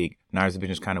kind of weak. Niners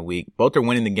division's kind of weak. Both are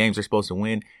winning the games they're supposed to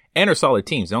win and are solid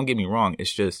teams. Don't get me wrong.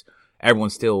 It's just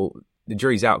everyone's still – the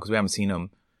jury's out because we haven't seen them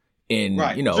in,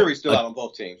 the jury's still out on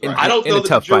both teams. Right? I don't know that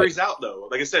the jury's out, though.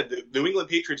 Like I said, the New England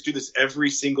Patriots do this every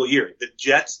single year. The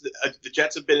Jets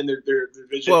have been in their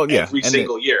division every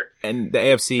single year. And the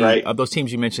AFC, of those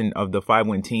teams you mentioned, of the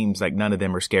 5-win teams, like none of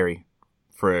them are scary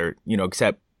for,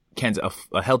 except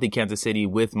a healthy Kansas City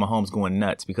with Mahomes going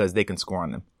nuts because they can score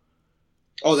on them.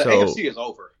 Oh, the AFC is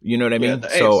over. You know what I mean?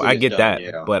 So I get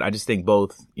that, but I just think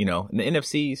both, and the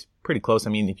NFC is pretty close.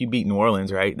 I mean, if you beat New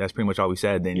Orleans, right, that's pretty much all we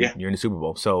said, then you're in the Super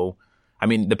Bowl. So, I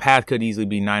mean, the path could easily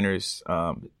be Niners,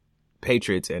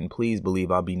 Patriots, and please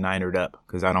believe I'll be Ninered up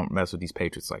because I don't mess with these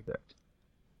Patriots like that.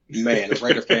 Man, a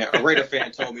Raider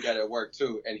fan told me that at work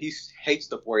too, and he hates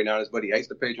the 49ers, but he hates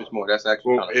the Patriots more. That's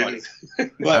actually kind of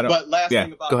funny. But last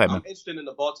thing about I'm interested in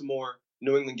the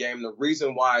Baltimore-New England game. The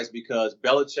reason why is because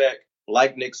Belichick,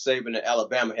 like Nick Saban in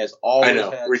Alabama, has always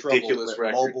had trouble with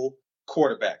mobile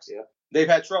quarterbacks. Yeah. They've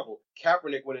had trouble.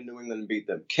 Kaepernick went in New England and beat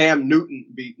them. Cam Newton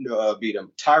beat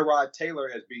them. Tyrod Taylor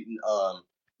has beaten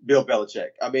Bill Belichick.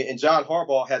 I mean, and John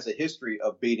Harbaugh has a history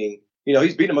of beating.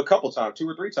 He's beaten him a couple times, 2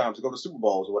 or 3 times to go to Super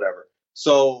Bowls or whatever.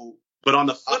 So, but on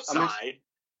the flip side,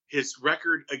 his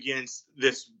record against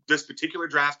this particular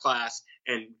draft class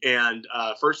and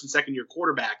first and second year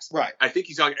quarterbacks, right? I think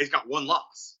he's got 1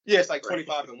 loss. Yeah, it's like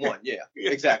 25-1. Yeah,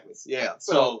 exactly. Yeah.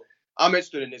 So I'm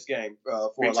interested in this game for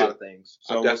a lot of things.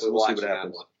 So we'll see what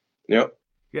happens. Yep.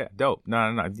 Yeah, dope. No.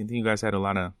 I think you guys had a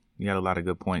lot of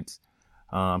good points.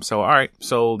 So all right,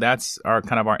 so that's our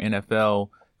NFL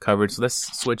coverage. So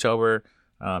let's switch over.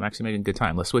 Actually making good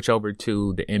time. Let's switch over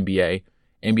to the NBA.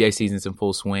 NBA season's in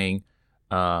full swing.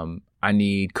 I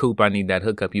need that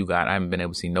hookup you got. I haven't been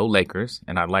able to see no Lakers,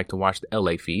 and I'd like to watch the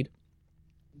LA feed.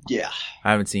 Yeah.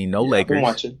 I haven't seen no Lakers. I've been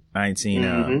watching. I ain't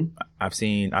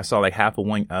seen, I saw like half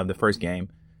of the first game,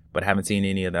 but haven't seen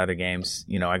any of the other games.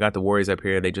 I got the Warriors up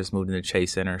here. They just moved into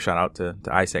Chase Center. Shout out to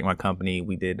ISEC, my company.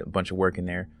 We did a bunch of work in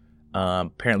there.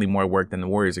 Apparently more work than the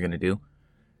Warriors are going to do.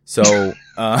 So,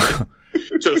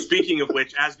 so speaking of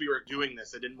which, as we were doing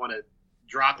this, I didn't want to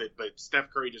drop it, but Steph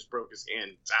Curry just broke his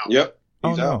hand. It's out. Yep.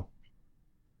 He's out. No.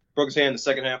 Broke his hand in the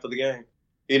second half of the game.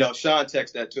 Sean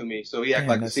texted that to me, so he acted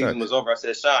like the season was over. I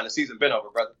said, Sean, the season been over,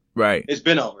 brother. Right. It's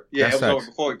been over. Yeah, that it was sucks. over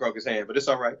before he broke his hand, but it's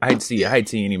all right. I hate to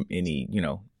see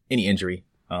any injury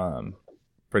for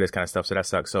this kind of stuff. So that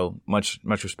sucks. So much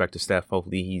respect to Steph.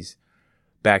 Hopefully he's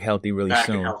back healthy really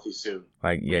soon. And healthy soon.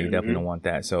 You definitely don't want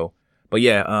that. So, but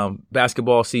yeah,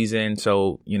 basketball season.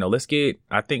 So,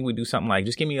 I think we do something like,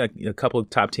 just give me like a couple of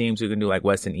top teams. We can do like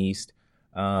West and East.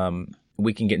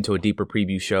 We can get into a deeper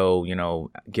preview show,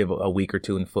 give a week or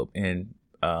two in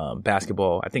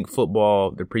basketball. I think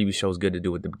football, the preview show is good to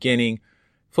do at the beginning.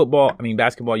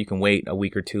 Basketball, you can wait a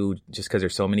week or two just because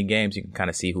there's so many games. You can kind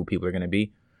of see who people are going to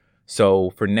be. So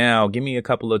for now, give me a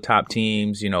couple of top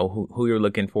teams, who you're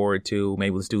looking forward to.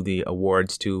 Maybe let's do the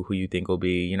awards too, who you think will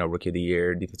be, Rookie of the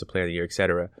Year, Defensive Player of the Year,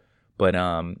 etc. But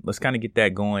let's kind of get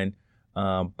that going.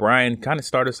 Brian, kind of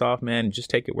start us off, man.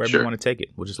 Just take it wherever you want to take it.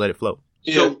 We'll just let it flow.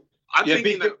 So I'm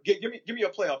thinking give me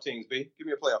your playoff teams, B. Give me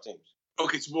your playoff teams.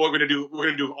 Okay, so we're gonna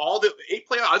do all the 8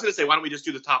 playoffs. I was gonna say, why don't we just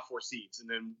do the top 4 seeds and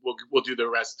then we'll do the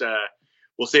rest.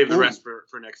 We'll save the rest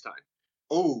for next time.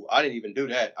 Ooh, I didn't even do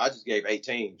that. I just gave 8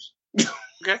 teams.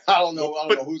 Okay. I don't know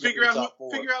who's figure out top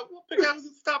 4. who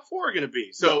the top 4 are gonna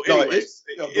be. So, anyways,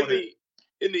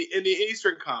 in the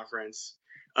Eastern Conference,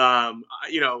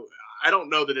 I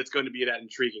don't know that it's going to be that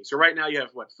intriguing. So right now you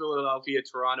have Philadelphia,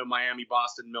 Toronto, Miami,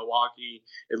 Boston, Milwaukee,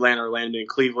 Atlanta, Orlando, and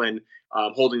Cleveland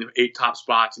holding 8 top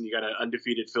spots, and you got an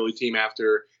undefeated Philly team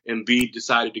after Embiid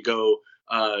decided to go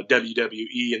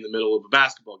WWE in the middle of a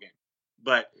basketball game.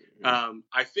 But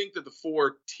I think that the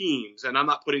 4 teams, and I'm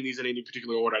not putting these in any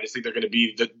particular order, I just think they're going to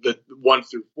be the 1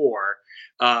 through 4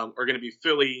 are going to be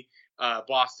Philly,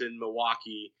 Boston,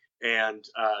 Milwaukee, and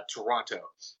Toronto.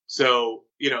 So,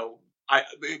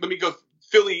 let me go.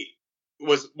 Philly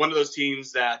was one of those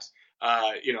teams that,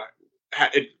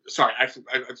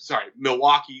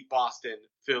 Milwaukee, Boston,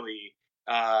 Philly.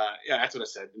 That's what I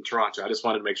said in Toronto. I just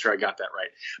wanted to make sure I got that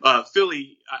right.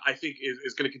 Philly, I think,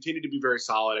 is going to continue to be very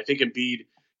solid. I think Embiid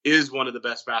is one of the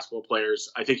best basketball players.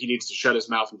 I think he needs to shut his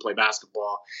mouth and play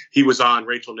basketball. He was on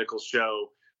Rachel Nichols'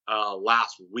 show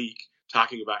last week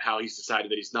talking about how he's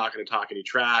decided that he's not going to talk any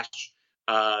trash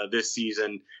this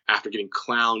season after getting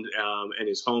clowned in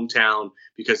his hometown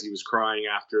because he was crying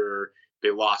after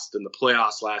they lost in the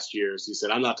playoffs last year. So he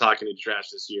said, I'm not talking any trash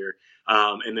this year.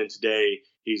 And then today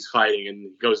he's fighting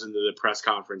and goes into the press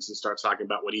conference and starts talking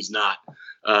about what he's not.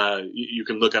 You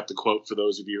can look up the quote for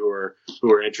those of you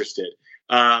who are interested.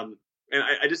 And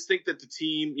I just think that the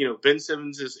team, Ben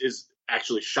Simmons is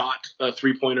actually shot a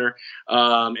 3-pointer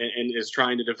and is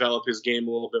trying to develop his game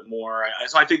a little bit more.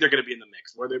 So I think they're going to be in the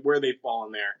mix. Where they fall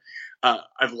in there.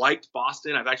 I've liked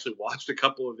Boston. I've actually watched a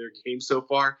couple of their games so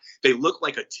far. They look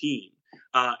like a team.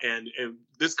 And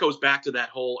this goes back to that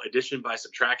whole addition by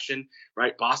subtraction,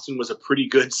 right? Boston was a pretty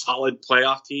good, solid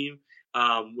playoff team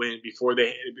before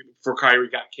Kyrie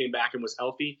came back and was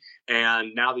healthy.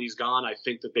 And now that he's gone, I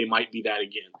think that they might be that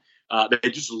again. They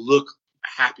just look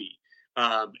happy.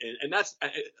 And that's,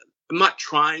 I'm not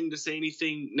trying to say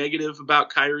anything negative about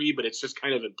Kyrie, but it's just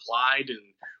kind of implied. And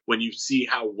when you see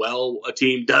how well a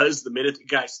team does the minute the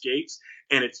guy skates,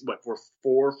 and it's we're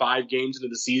 4 or 5 games into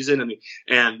the season,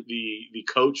 and the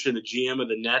coach and the GM of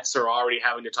the Nets are already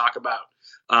having to talk about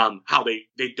how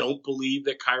they don't believe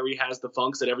that Kyrie has the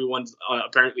funks that everyone's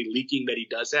apparently leaking that he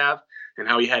does have, and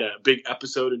how he had a big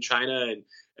episode in China,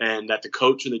 and that the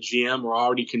coach and the GM are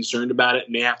already concerned about it,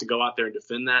 and they have to go out there and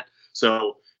defend that.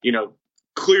 So,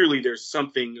 clearly there's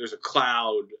a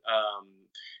cloud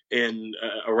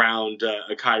around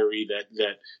Kyrie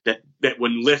that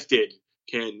when lifted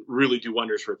can really do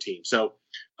wonders for a team. So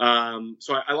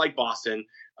I like Boston.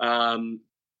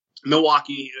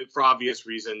 Milwaukee, for obvious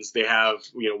reasons, they have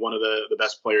one of the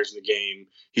best players in the game.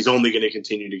 He's only going to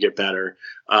continue to get better,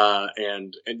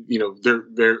 and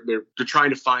they're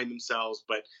trying to find themselves,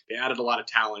 but they added a lot of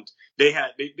talent. They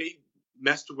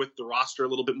messed with the roster a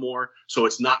little bit more, so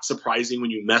it's not surprising when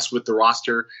you mess with the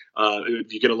roster.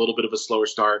 If you get a little bit of a slower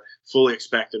start, fully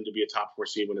expect them to be a top 4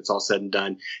 seed when it's all said and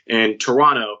done. And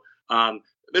Toronto,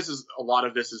 this is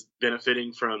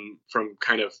benefiting from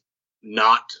kind of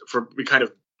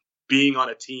being on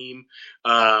a team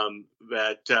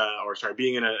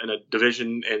being in a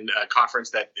division and a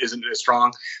conference that isn't as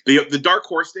strong. The dark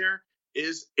horse there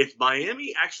is if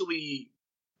Miami actually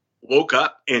woke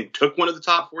up and took one of the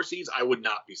top 4 seeds, I would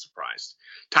not be surprised.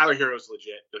 Tyler Hero's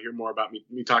legit. You'll hear more about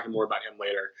me talking more about him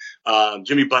later.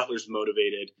 Jimmy Butler's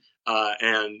motivated.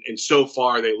 And so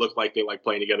far they look like they like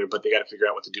playing together, but they got to figure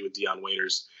out what to do with Dion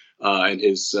Waiters and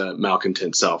his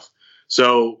malcontent self.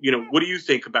 So, what do you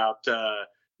think about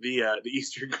the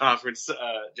Eastern Conference,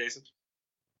 Jason?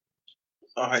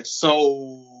 All right,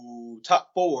 so top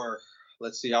 4.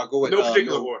 Let's see. I'll go with no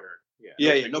particular order.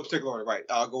 No particular order. Right.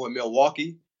 I'll go with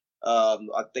Milwaukee.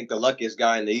 I think the luckiest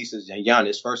guy in the East is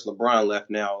Giannis. First LeBron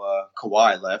left, now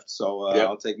Kawhi left. So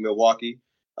I'll take Milwaukee.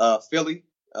 Philly.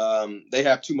 They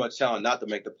have too much talent not to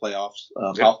make the playoffs.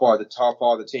 How far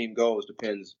the team goes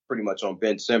depends pretty much on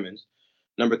Ben Simmons.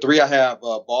 Number 3, I have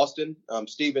Boston.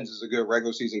 Stevens is a good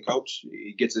regular season coach.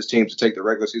 He gets his teams to take the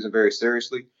regular season very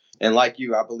seriously. And like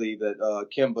you, I believe that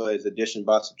Kemba is addition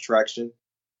by subtraction.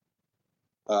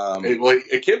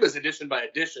 Kemba's addition by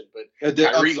addition, but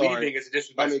Kyrie leaving is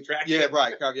addition by subtraction. Yeah,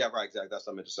 right. Exactly. That's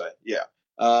what I meant to say.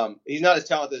 Yeah. He's not as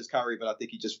talented as Kyrie, but I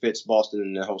think he just fits Boston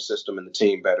and the whole system and the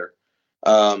team better.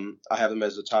 I have them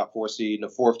as a top 4 seed. And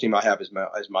the 4th team I have is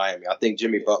Miami. I think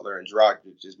Jimmy Butler and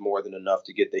Dragic is more than enough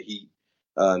to get the Heat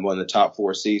one of the top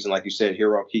 4 seeds. And like you said,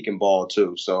 Hero, he can ball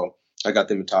too. So I got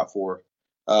them in top 4.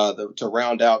 To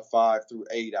round out 5 through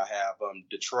 8, I have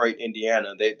Detroit,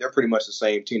 Indiana. They're pretty much the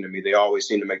same team to me. They always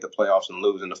seem to make the playoffs and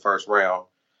lose in the first round.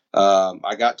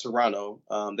 I got Toronto.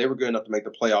 They were good enough to make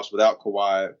the playoffs without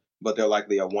Kawhi, but they're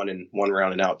likely a one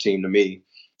round and out team to me.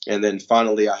 And then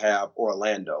finally, I have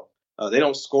Orlando. They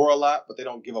don't score a lot, but they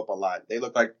don't give up a lot. They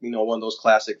look like one of those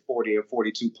classic 40 and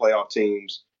 42 playoff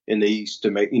teams in the East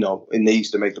to make the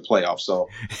playoffs. So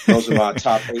those are my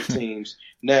top 8 teams.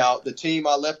 Now, the team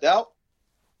I left out,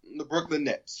 the Brooklyn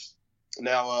Nets.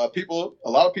 Now, a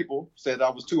lot of people said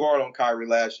I was too hard on Kyrie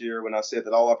last year when I said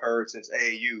that all I've heard since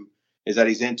AAU is that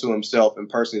he's into himself, and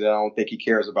personally that I don't think he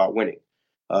cares about winning.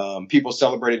 People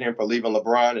celebrated him for leaving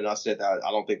LeBron, and I said that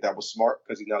I don't think that was smart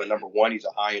because he's not a number 1. He's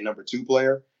a high-end number 2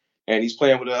 player. And he's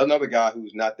playing with another guy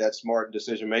who's not that smart in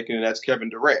decision-making, and that's Kevin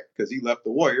Durant, because he left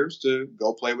the Warriors to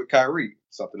go play with Kyrie,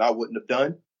 something I wouldn't have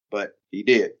done, but he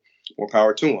did. More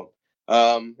power to him.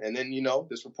 And then,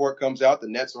 this report comes out. The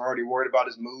Nets are already worried about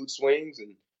his mood swings.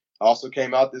 And also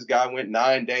came out this guy went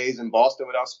 9 days in Boston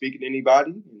without speaking to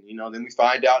anybody. And, then we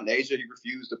find out in Asia he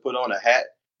refused to put on a hat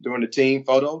during the team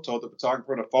photo, told the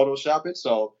photographer to Photoshop it.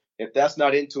 So if that's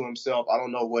not into himself, I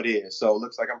don't know what is. So it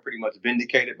looks like I'm pretty much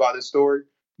vindicated by this story.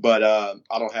 But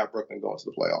I don't have Brooklyn going to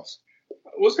the playoffs.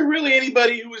 Was there really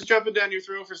anybody who was jumping down your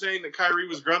throat for saying that Kyrie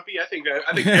was grumpy? I think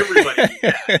everybody.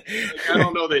 I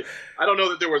don't know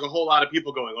that there was a whole lot of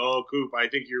people going, "Oh, Coop, I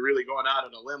think you're really going out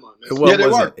on a limb on this."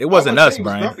 It wasn't us,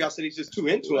 Brian. I said he's just too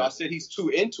into it. I said he's too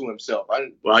into himself.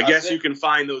 I guess you can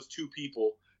find those 2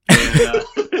 people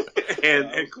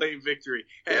and claim victory.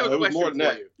 Hey, I have a question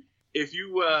for you.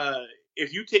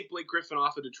 If you take Blake Griffin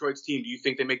off of Detroit's team, do you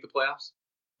think they make the playoffs?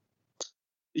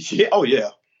 Yeah. Oh, yeah.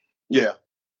 Yeah.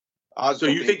 So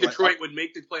you think Detroit would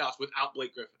make the playoffs without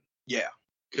Blake Griffin? Yeah.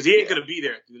 Because he ain't going to be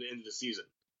there at the end of the season.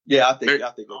 Yeah, I think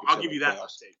I'll give you that hot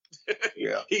take.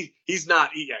 Yeah. He's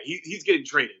not. Yeah, he's getting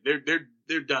traded.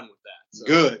 They're done with that. So.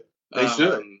 Good. They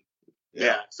should.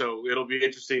 Yeah. So it'll be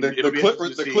interesting.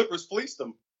 The Clippers fleeced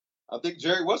them. I think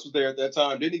Jerry West was there at that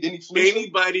time. Didn't he fleece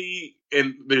anybody?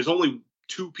 And there's only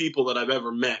 2 people that I've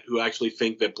ever met who actually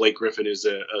think that Blake Griffin is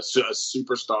a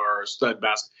superstar or a stud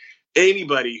basketball.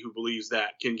 Anybody who believes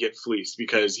that can get fleeced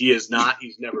because he is not.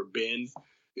 He's never been.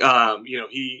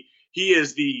 He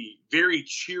is the very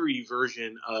cheery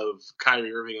version of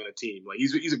Kyrie Irving on a team. Like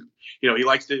he's he's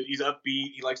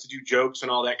upbeat. He likes to do jokes and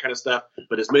all that kind of stuff.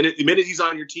 But the minute he's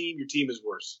on your team is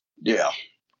worse. Yeah.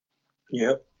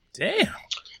 Yep. Damn.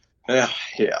 Yeah.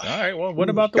 All right. Well, what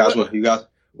about the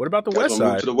What about the West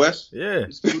side? Move to the West. Yeah.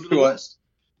 Let's move to the West.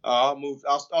 I'll move.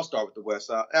 I'll start with the West.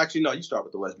 Actually, no. You start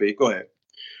with the West, B. Go ahead.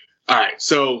 All right.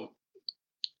 So,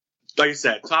 like I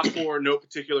said, top 4, no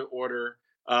particular order.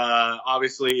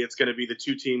 Obviously, it's going to be the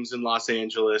two teams in Los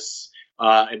Angeles,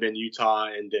 and then Utah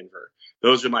and Denver.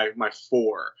 Those are my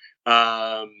four.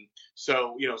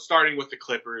 So, starting with the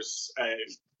Clippers,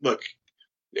 look,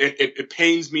 it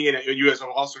pains me, and you guys have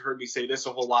also heard me say this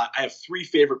a whole lot. I have three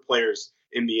favorite players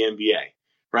in the NBA,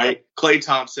 right? Klay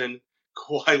Thompson,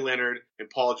 Kawhi Leonard, and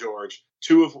Paul George.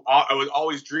 I was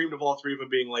always dreamed of all three of them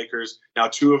being Lakers. Now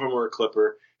two of them are a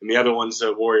Clipper, and the other one's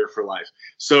a Warrior for life.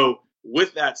 So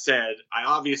with that said, I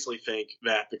obviously think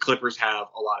that the Clippers have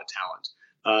a lot of talent.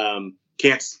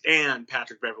 Can't stand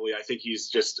Patrick Beverley. I think he's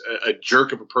just a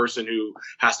jerk of a person who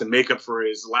has to make up for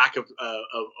his lack of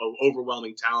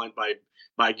overwhelming talent by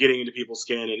getting into people's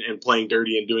skin and playing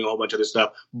dirty and doing a whole bunch of other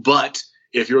stuff. But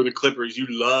if you're the Clippers, you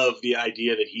love the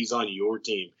idea that he's on your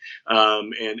team.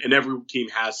 And every team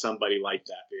has somebody like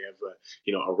that. They have,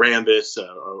 a Rambis,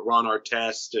 a Ron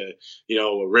Artest, a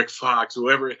Rick Fox,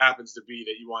 whoever it happens to be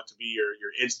that you want to be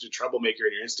your instant troublemaker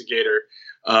and your instigator.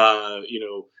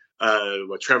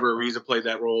 Trevor Ariza played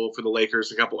that role for the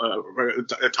Lakers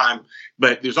a time,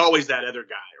 but there's always that other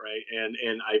guy, right?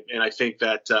 And I think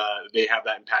that they have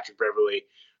that in Patrick Beverley.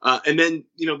 And then,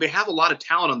 they have a lot of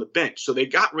talent on the bench. So they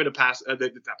got rid of Pascal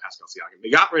Siakam. They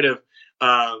got rid of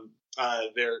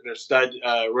their stud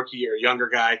rookie or younger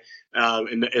guy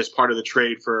as part of the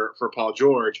trade for Paul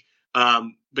George.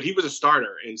 But he was a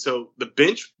starter. And so the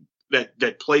bench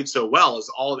that played so well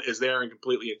is there and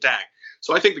completely intact.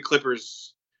 So I think the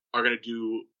Clippers are going to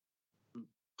do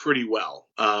pretty well.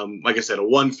 Like I said, a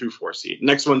 1 through 4 seed.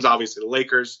 Next one's obviously the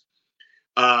Lakers.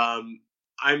 I'm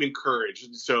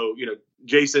encouraged. So,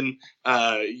 Jason,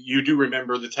 you do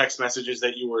remember the text messages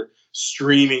that you were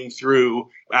streaming through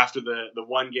after the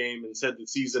one game and said the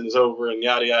season is over and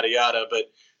yada, yada, yada. But,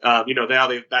 now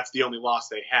that's the only loss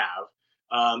they have.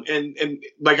 And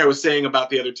like I was saying about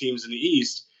the other teams in the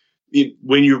East,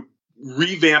 when you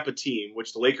revamp a team,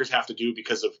 which the Lakers have to do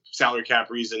because of salary cap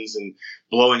reasons and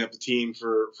blowing up the team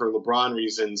for LeBron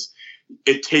reasons,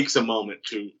 it takes a moment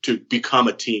to become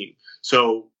a team.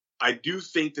 So I do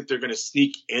think that they're going to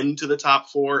sneak into the top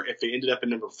 4. If they ended up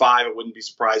in number 5, it wouldn't be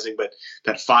surprising, but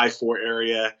that 5-4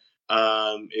 area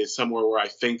is somewhere where I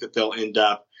think that they'll end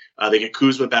up. They get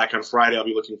Kuzma back on Friday. I'll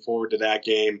be looking forward to that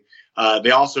game.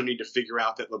 They also need to figure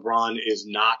out that LeBron is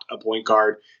not a point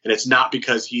guard, and it's not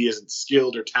because he isn't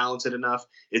skilled or talented enough.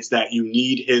 It's that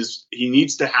he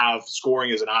needs to have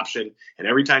scoring as an option. And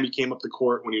every time he came up the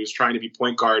court when he was trying to be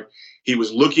point guard, he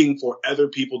was looking for other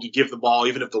people to give the ball,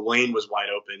 even if the lane was wide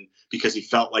open, because he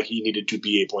felt like he needed to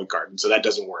be a point guard. And so that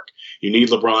doesn't work. You need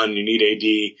LeBron and you need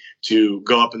AD to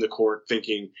go up in the court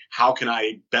thinking, how can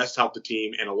I best help the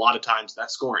team? And a lot of times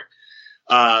that's scoring.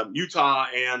 Utah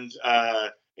and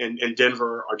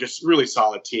Denver are just really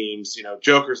solid teams.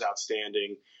 Joker's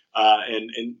outstanding,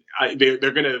 and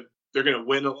they're gonna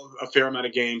win a fair amount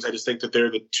of games. I just think that they're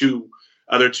the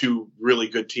other two really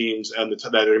good teams, and that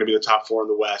are going to be the top 4 in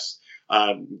the West.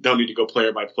 Don't need to go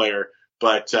player by player,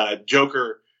 but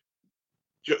Joker,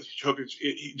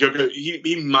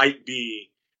 he might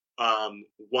be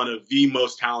one of the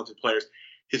most talented players.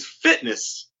 His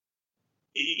fitness.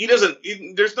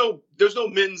 There's no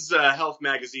men's health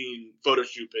magazine photo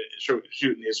shoot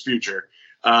in his future.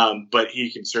 But he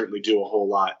can certainly do a whole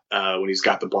lot when he's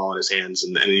got the ball in his hands,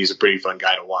 and he's a pretty fun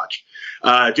guy to watch.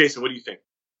 Jason, what do you think?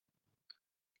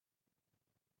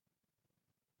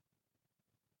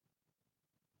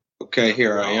 Okay,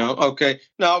 here I am. Okay.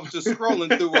 Now, I was just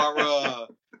scrolling through our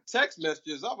text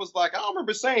messages. I was like, I don't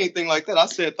remember saying anything like that. I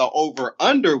said the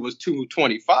over-under was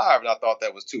 225, and I thought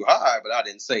that was too high, but I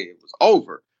didn't say it was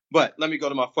over. But let me go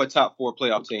to my top 4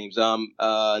 playoff teams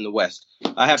in the West.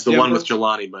 I have the one with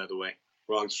Jelani, by the way.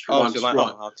 Wrong screen.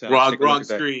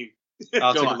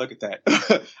 I'll take a look at that.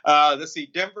 Let's see.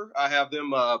 Denver, I have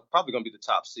them probably going to be the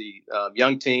top seed.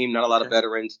 Young team, not a lot of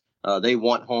veterans. They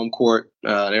want home court.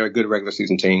 They're a good regular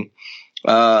season team.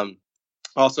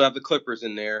 Also have the Clippers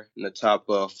in there in the top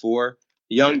 4.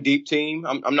 Young, deep team.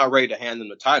 I'm not ready to hand them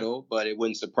the title, but it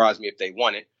wouldn't surprise me if they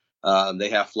won it. They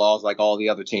have flaws like all the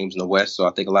other teams in the West, so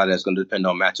I think a lot of that's going to depend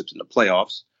on matchups in the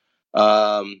playoffs.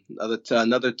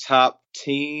 Another top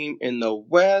team in the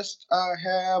West I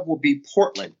have will be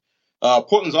Portland.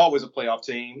 Portland's always a playoff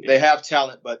team. They have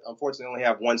talent, but unfortunately only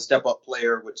have one step-up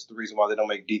player, which is the reason why they don't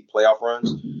make deep playoff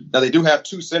runs. Now, they do have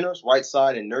 2 centers,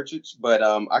 Whiteside and Nurkic, but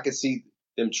I can see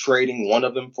them trading one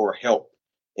of them for help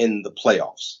in the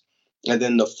playoffs. And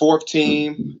then the 4th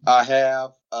team I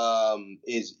have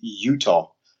is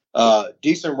Utah.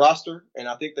 Decent roster, and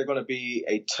I think they're going to be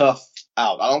a tough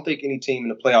out. I don't think any team in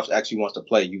the playoffs actually wants to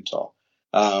play Utah.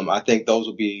 I think those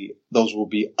will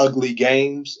be ugly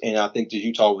games, and I think the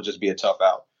Utah will just be a tough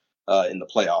out. in the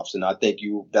playoffs. And I think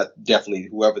that definitely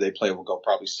whoever they play will go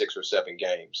probably 6 or 7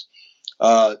 games.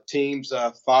 Teams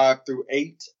 5 through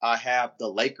 8, I have the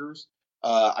Lakers.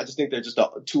 I just think they're just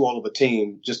too old of a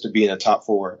team just to be in the top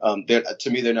 4. To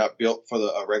me, they're not built for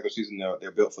the regular season.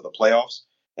 They're built for the playoffs.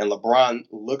 And LeBron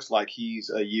looks like he's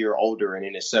a year older and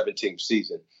in his 17th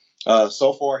season.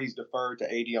 So far, he's deferred to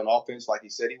AD on offense like he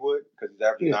said he would because he's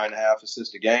averaging 9.5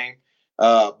 assists a game.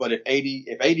 But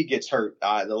if AD gets hurt,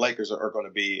 the Lakers are going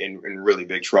to be in really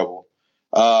big trouble.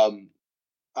 I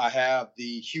have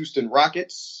the Houston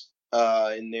Rockets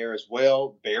in there as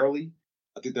well, barely.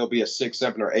 I think they'll be a 6,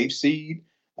 7, or 8 seed.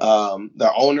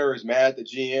 The owner is mad at the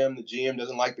GM. The GM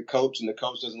doesn't like the coach, and the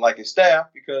coach doesn't like his staff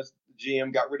because the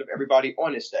GM got rid of everybody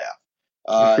on his staff.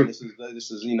 And this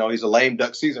is he's a lame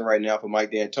duck season right now for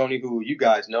Mike D'Antoni, who you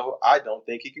guys know I don't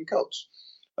think he can coach.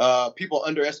 People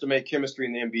underestimate chemistry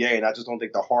in the NBA, and I just don't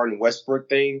think the Harden Westbrook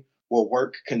thing will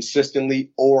work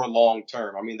consistently or long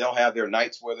term. I mean, they'll have their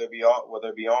nights where they'll be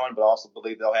on, but I also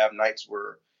believe they'll have nights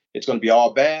where it's going to be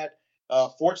all bad.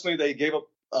 Fortunately, they gave up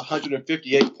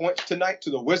 158 points tonight to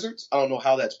the Wizards. I don't know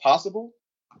how that's possible,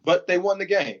 but they won the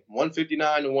game,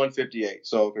 159 to 158.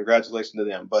 So congratulations to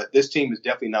them. But this team is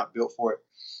definitely not built for it.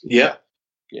 Yeah.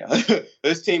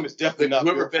 This team is definitely not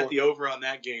built for it. Whoever bet the over on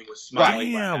that game was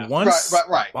smiling. Damn,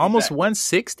 right. Almost Exactly.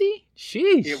 160?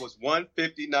 Sheesh. It was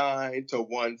 159 to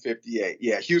 158.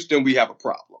 Yeah, Houston, we have a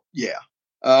problem. Yeah.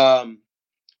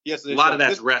 Yes, A lot of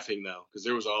that's reffing, though, because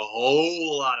there was a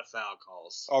whole lot of foul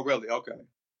calls. Oh, really?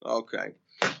 Okay.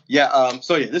 Yeah.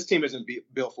 This team isn't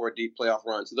built for a deep playoff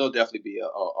run, so they'll definitely be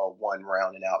a one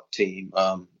rounded out team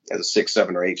as a 6,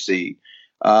 7, or 8 seed.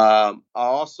 I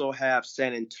also have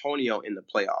San Antonio in the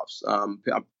playoffs.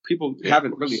 People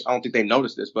haven't really, I don't think they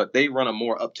noticed this, but they run a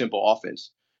more up tempo offense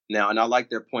now, and I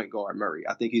like their point guard Murray.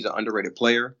 I think he's an underrated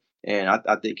player, and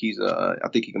I think he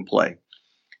can play.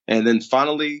 And then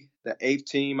finally, the 8th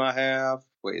team I have.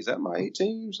 Wait, is that my 8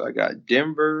 teams? I got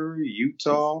Denver,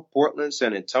 Utah, Portland,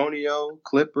 San Antonio,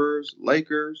 Clippers,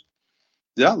 Lakers.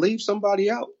 Did I leave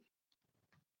somebody out?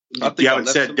 You haven't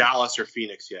said Dallas or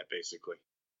Phoenix yet, basically.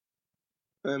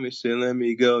 Let me see. Let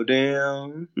me go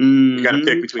down. You got to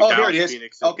pick between Dallas, here it is.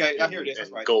 Phoenix, here it is.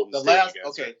 That's right. Golden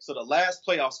State. So the last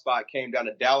playoff spot came down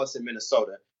to Dallas and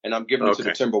Minnesota, and I'm giving it to the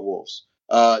Timberwolves.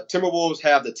 Timberwolves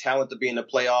have the talent to be in the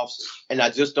playoffs, and I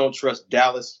just don't trust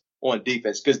Dallas on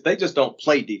defense because they just don't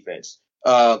play defense,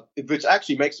 which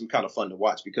actually makes them kind of fun to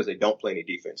watch because they don't play any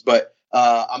defense. But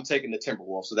I'm taking the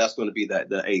Timberwolves, so that's going to be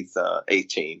the eighth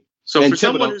team. So for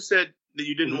someone who said that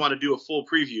you didn't want to do a full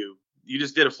preview, you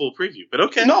just did a full preview. But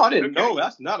okay, no, I didn't. Okay. No,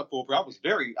 that's not a full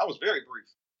preview. I was very brief.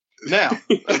 Now,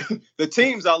 the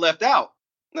teams I left out.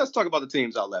 Let's talk about the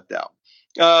teams I left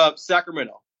out.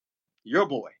 Sacramento. Your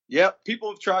boy. Yep. People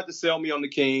have tried to sell me on the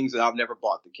Kings, and I've never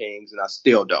bought the Kings, and I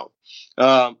still don't.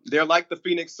 They're like the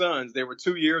Phoenix Suns. They were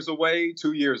 2 years away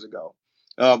 2 years ago.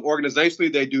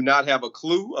 Organizationally, they do not have a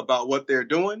clue about what they're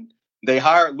doing. They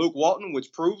hired Luke Walton,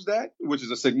 which proves that, which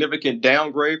is a significant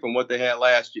downgrade from what they had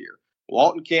last year.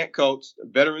 Walton can't coach.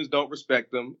 Veterans don't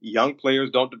respect them. Young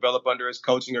players don't develop under his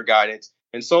coaching or guidance.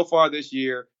 And so far this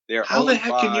year, they're 0-5. How the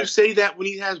heck can you say that when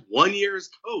he has 1 year as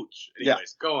coach?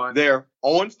 Anyways, go on. They're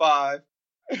 0-5.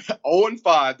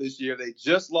 0-5 this year. They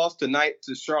just lost tonight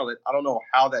to Charlotte. I don't know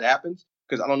how that happens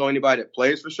because I don't know anybody that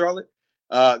plays for Charlotte.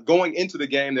 Going into the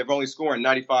game, they've only scoring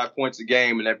 95 points a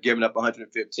game, and they've given up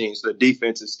 115. So the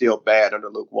defense is still bad under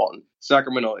Luke Walton.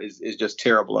 Sacramento is just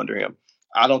terrible under him.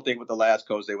 I don't think with the last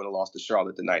coach they would have lost to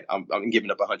Charlotte tonight. I'm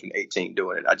giving up 118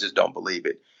 doing it. I just don't believe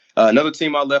it. Another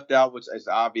team I left out, which is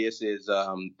obvious, is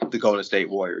the Golden State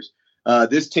Warriors.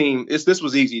 This team, this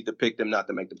was easy to pick them not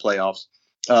to make the playoffs.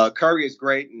 Curry is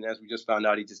great, and as we just found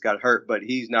out, he just got hurt, but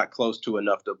he's not close to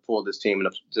enough to pull this team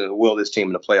to will this team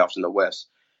in the playoffs in the West.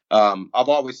 I've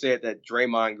always said that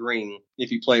Draymond Green, if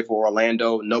he played for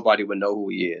Orlando, nobody would know who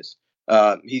he is.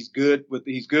 He's good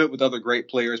with other great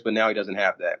players, but now he doesn't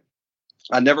have that.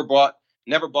 I never bought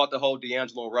the whole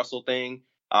D'Angelo Russell thing.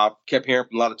 I kept hearing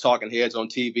from a lot of talking heads on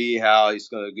TV how he's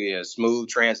going to get a smooth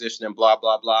transition and blah,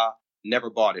 blah, blah.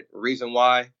 Never bought it. Reason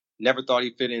why? Never thought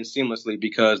he'd fit in seamlessly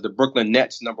because the Brooklyn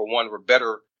Nets, number one, were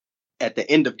better at the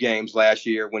end of games last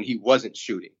year when he wasn't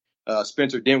shooting.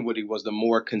 Spencer Dinwiddie was the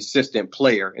more consistent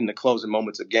player in the closing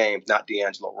moments of games, not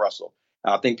D'Angelo Russell.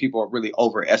 I think people are really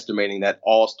overestimating that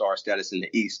all-star status in the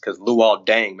East because Luol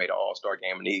Deng made an all-star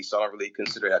game in the East, so I don't really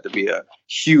consider that to be a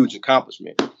huge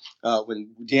accomplishment.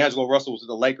 When D'Angelo Russell was at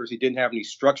the Lakers, he didn't have any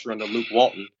structure under Luke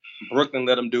Walton. Brooklyn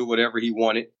let him do whatever he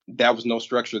wanted. That was no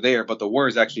structure there, but the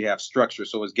Warriors actually have structure,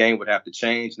 so his game would have to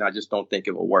change, and I just don't think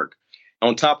it will work.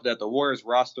 On top of that, the Warriors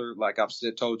roster, like I've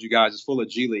told you guys, is full of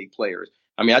G League players.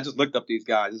 I mean, I just looked up these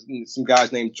guys. Some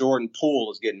guys named Jordan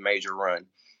Poole is getting major run.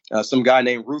 Some guy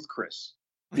named Marquise Chris.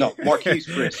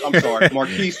 I'm sorry.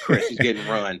 Marquise Chris is getting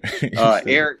run.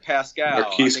 Eric Pascal.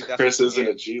 Marquise Chris isn't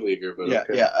a G leaguer, but yeah,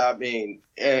 okay. Yeah. I mean,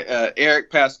 Eric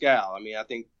Pascal. I mean, I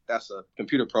think that's a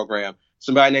computer program.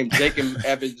 Somebody named Jacob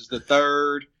Evans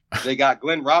III. They got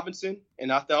Glenn Robinson,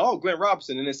 and I thought, oh, Glenn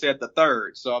Robinson, and it said the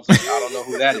third. So I was like, I don't know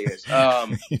who that is.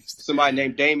 Somebody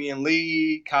named Damian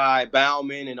Lee, Kai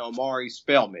Bauman, and Omari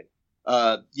Spellman.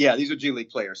 These are G League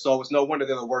players. So it's no wonder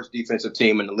they're the worst defensive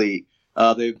team in the league.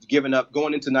 They've given up,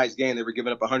 going into tonight's game, they were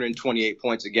giving up 128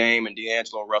 points a game, and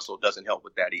D'Angelo Russell doesn't help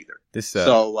with that either.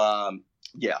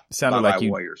 Sounded like you,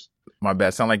 Warriors. My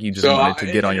bad. Sounded like you just wanted to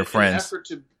get on your friends. In an effort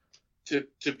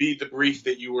to be the brief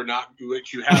that you were not,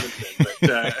 which you haven't been,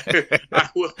 but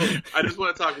I just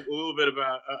want to talk a little bit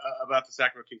about the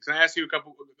Sacramento Kings. Can I ask you a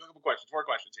couple questions, 4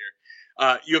 questions here?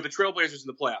 You have the Trailblazers in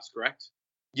the playoffs, correct?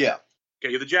 Yeah.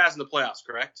 Okay, you have the Jazz in the playoffs,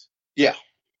 correct? Yeah.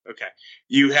 Okay.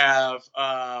 You have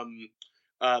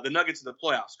the Nuggets in the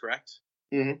playoffs, correct?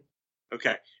 Mm-hmm.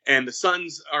 Okay. And the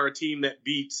Suns are a team that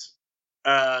beats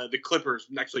the Clippers,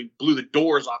 and actually blew the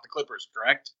doors off the Clippers,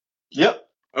 correct? Yep.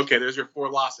 Okay, there's your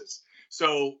 4 losses.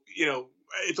 So,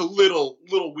 it's a little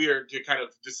weird to kind of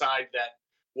decide that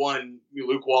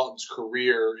Luke Walton's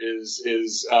career is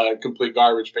complete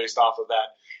garbage based off of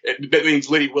that. That means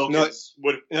Liddy Wilkins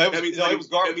would have. Liddy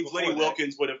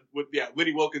Wilkins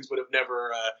would have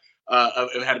never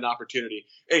had an opportunity.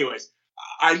 Anyways,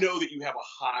 I know that you have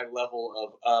a high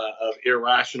level of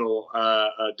irrational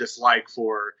dislike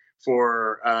for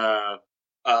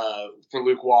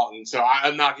Luke Walton, so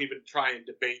I'm not even trying to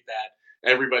debate that.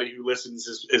 Everybody who listens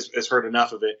has heard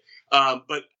enough of it.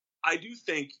 But I do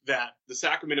think that the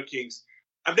Sacramento Kings,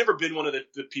 I've never been one of the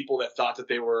people that thought that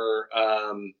they were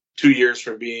 2 years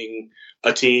from being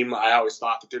a team. I always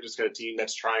thought that they're just a team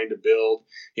that's trying to build.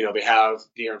 They have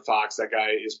De'Aaron Fox. That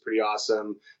guy is pretty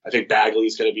awesome. I think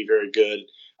Bagley's going to be very good.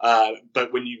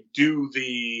 But when you do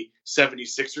the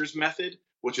 76ers method,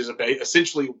 which is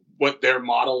essentially what their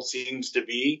model seems to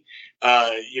be,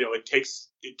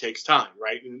 it takes time,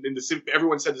 right? And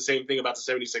everyone said the same thing about the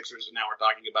 76ers, and now we're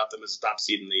talking about them as a top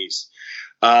seed in the East.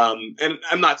 And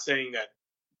I'm not saying that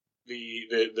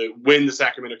the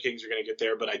Sacramento Kings are going to get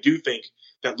there, but I do think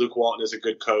that Luke Walton is a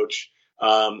good coach.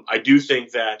 I do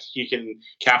think that he can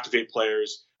captivate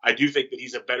players. I do think that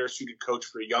he's a better suited coach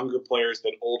for younger players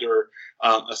than older,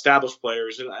 established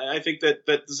players. And I think that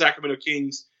the Sacramento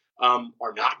Kings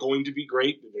are not going to be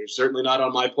great. They're certainly not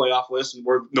on my playoff list, and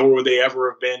nor would they ever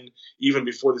have been even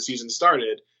before the season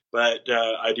started. But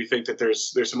I do think that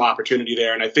there's some opportunity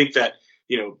there, and I think that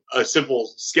a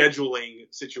simple scheduling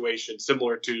situation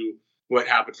similar to what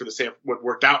happened what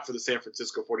worked out for the San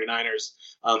Francisco 49ers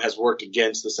has worked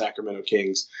against the Sacramento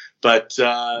Kings. But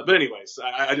anyways,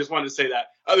 I just wanted to say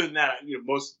that. Other than that,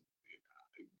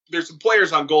 there's some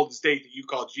players on Golden State that you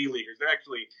call G Leaguers. They're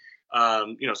actually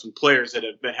some players that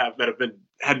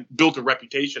had built a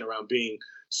reputation around being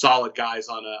solid guys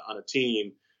on a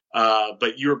team.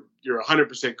 But you're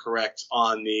 100% correct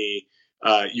on the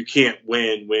you can't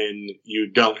win when you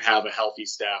don't have a healthy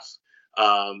Steph.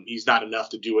 He's not enough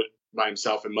to do it by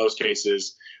himself in most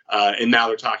cases. And now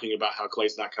they're talking about how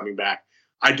Clay's not coming back.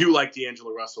 I do like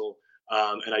D'Angelo Russell,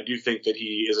 and I do think that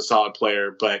he is a solid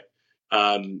player, but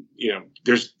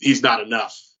he's not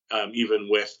enough. Even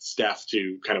with Steph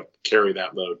to kind of carry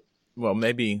that load. Well,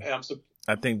 maybe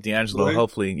I think D'Angelo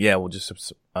hopefully, will just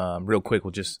real quick,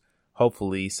 will just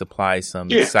hopefully supply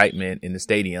some excitement in the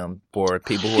stadium for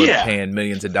people who are paying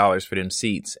millions of dollars for them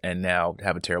seats and now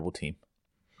have a terrible team.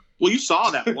 Well, you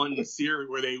saw that one series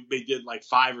where they did like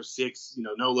 5 or 6,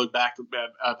 no look back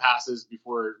passes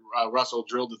before Russell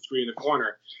drilled the 3 in the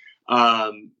corner.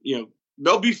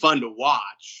 They'll be fun to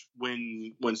watch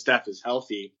when Steph is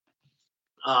healthy.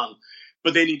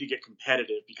 But they need to get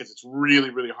competitive because it's really,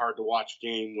 really hard to watch a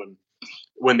game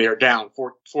when they are down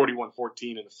 41-14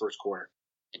 in the first quarter.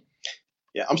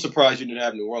 Yeah, I'm surprised you didn't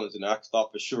have New Orleans, and I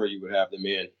thought for sure you would have them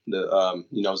in.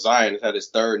 Zion has had his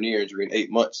 3rd knee injury in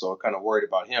 8 months, so I'm kind of worried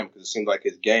about him because it seems like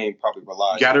his game probably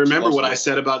relies. You got to remember what I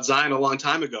said about Zion a long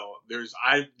time ago. There's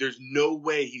no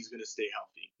way he's going to stay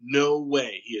healthy. No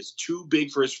way. He is too big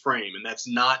for his frame, and that's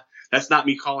not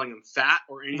me calling him fat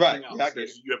or anything else. Exactly.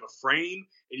 You have a frame,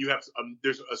 and you have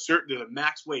there's a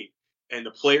max weight, and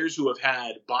the players who have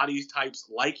had body types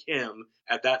like him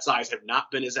at that size have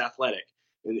not been as athletic.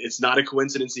 And it's not a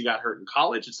coincidence he got hurt in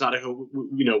college. It's not it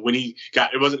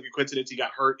wasn't a coincidence he got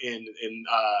hurt in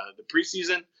the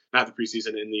preseason, not the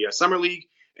preseason, in the summer league,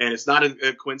 and it's not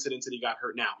a coincidence that he got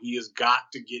hurt now. He has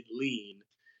got to get lean.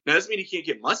 Now, that doesn't mean he can't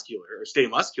get muscular or stay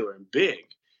muscular and big,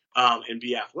 and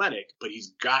be athletic, but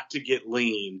he's got to get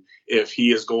lean if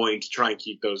he is going to try and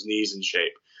keep those knees in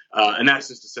shape. And that's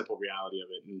just a simple reality of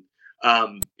it.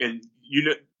 And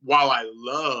while I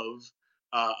love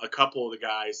a couple of the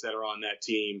guys that are on that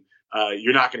team,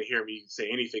 you're not going to hear me say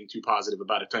anything too positive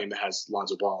about a team that has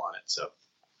Lonzo Ball on it. So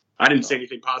I didn't say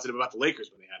anything positive about the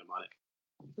Lakers when they had him on it.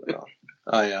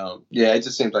 It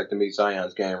just seems like to me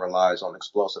Zion's game relies on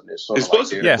explosiveness.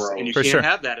 Explosiveness, yes, and you for can't sure.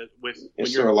 have that when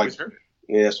It's you're sort of like always hurt.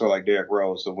 Yeah, it's sort of like Derrick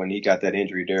Rose. So when he got that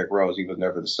injury, Derrick Rose, he was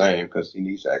never the same because he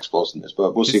needs that explosiveness.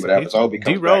 But we'll see what happens. I hope he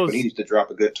comes back, but he needs to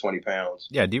drop a good 20 pounds.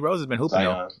 Yeah, D Rose has been hooping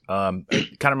though.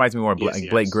 It kind of reminds me more of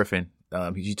Blake Griffin.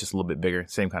 He's just a little bit bigger,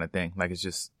 same kind of thing. Like it's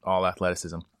just all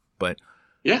athleticism. But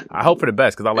yeah, I hope for the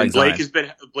best because I like Blake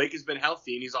Zion. Blake has been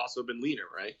healthy and he's also been leaner,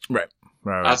 right? Right.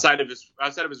 Outside of his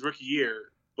rookie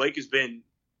year, Blake has been,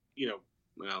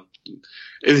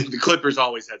 the Clippers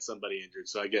always had somebody injured,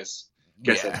 so I guess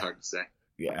that's hard to say.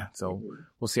 Yeah, so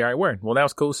we'll see. All right, word. Well, that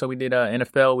was cool. So we did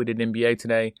NFL, we did NBA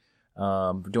today.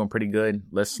 We're doing pretty good.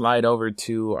 Let's slide over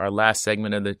to our last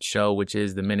segment of the show, which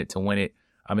is the minute to win it.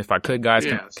 If I could, guys,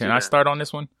 can I start on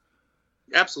this one?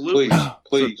 Absolutely.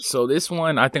 Please. So this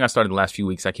one, I think I started the last few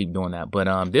weeks. I keep doing that.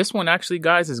 But this one actually,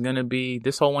 guys, is going to be,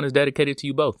 this whole one is dedicated to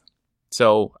you both.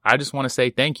 So I just want to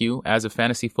say thank you as a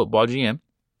fantasy football GM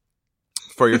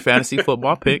for your fantasy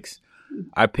football picks.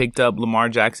 I picked up Lamar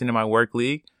Jackson in my work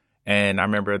league. And I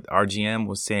remember our GM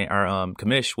was saying, our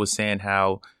commish was saying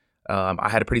how I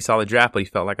had a pretty solid draft, but he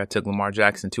felt like I took Lamar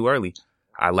Jackson too early.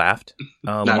 I laughed.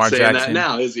 Lamar Jackson, that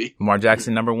now, is he? Lamar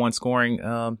Jackson, number one scoring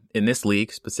in this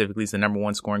league, specifically, is the number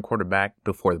one scoring quarterback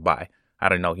before the bye. I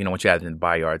don't know. Once you add in the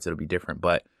bye yards, it'll be different.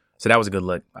 But so that was a good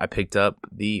look. I picked up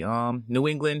the New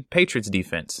England Patriots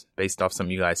defense based off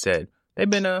something you guys said. They've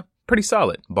been pretty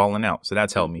solid, balling out. So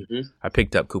that's helped me. Mm-hmm. I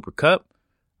picked up Cooper Kupp.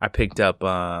 I picked up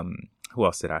who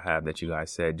else did I have that you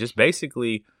guys said? Just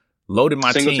basically loaded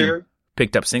my team.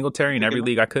 Picked up Singletary in every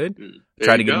league I could.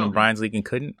 Tried to get him in Brian's league and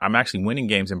couldn't. I'm actually winning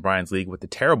games in Brian's league with the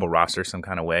terrible roster some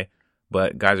kind of way.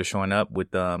 But guys are showing up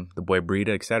with the boy Breida,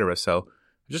 etc. So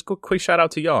just a quick shout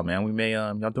out to y'all, man. We may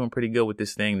y'all doing pretty good with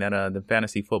this thing that the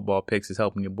fantasy football picks is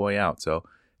helping your boy out. So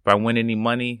if I win any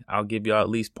money, I'll give y'all at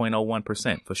least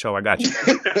 0.01%. For sure, I got you.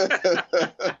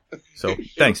 So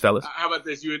thanks, fellas. How about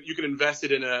this? You can invest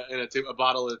it in a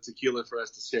bottle of tequila for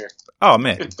us to share. Oh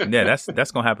man, yeah,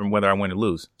 that's gonna happen whether I win or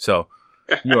lose. So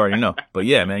you already know. But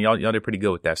yeah, man, y'all did pretty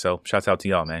good with that. So shouts out to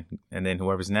y'all, man. And then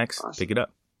whoever's next, awesome. Pick it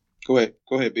up. Go ahead,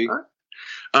 B. Right.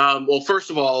 Well, first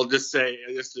of all, just a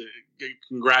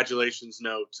congratulations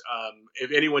note.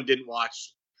 If anyone didn't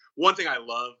watch, one thing I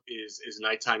love is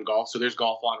nighttime golf. So there's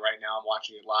golf on right now. I'm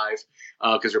watching it live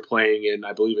because they're playing in,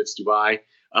 I believe it's Dubai.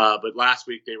 But last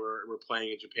week they were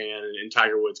playing in Japan, and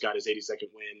Tiger Woods got his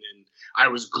 82nd win, and I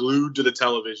was glued to the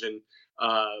television,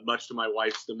 much to my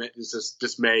wife's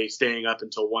dismay, staying up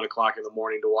until 1 o'clock in the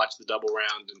morning to watch the double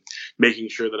round and making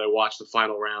sure that I watched the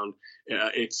final round.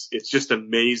 It's just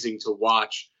amazing to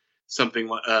watch something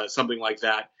like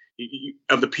that.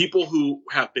 Of the people who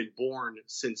have been born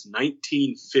since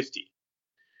 1950,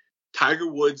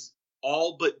 Tiger Woods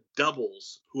all but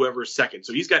doubles whoever's second.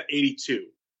 So he's got 82.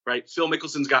 Right, Phil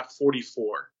Mickelson's got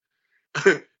 44,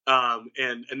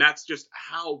 and that's just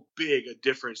how big a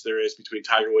difference there is between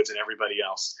Tiger Woods and everybody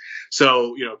else.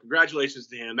 So congratulations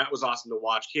to him. That was awesome to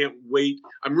watch. Can't wait.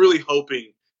 I'm really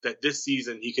hoping that this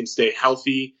season he can stay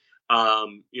healthy.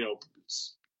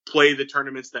 Play the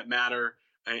tournaments that matter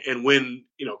and win.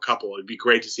 A couple. It'd be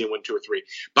great to see him win 2 or 3.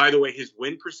 By the way, his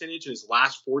win percentage in his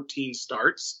last 14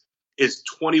 starts is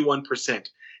 21%.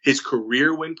 His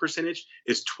career win percentage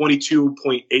is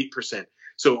 22.8%.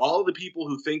 So all of the people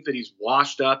who think that he's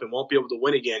washed up and won't be able to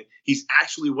win again, he's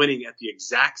actually winning at the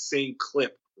exact same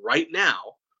clip right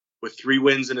now with 3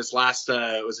 wins in his last,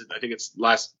 I think it's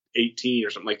last 18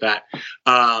 or something like that,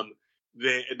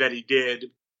 that he did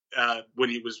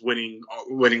when he was winning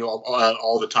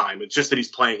all the time. It's just that he's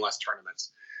playing less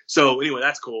tournaments. So anyway,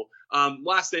 that's cool.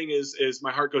 Last thing is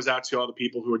my heart goes out to all the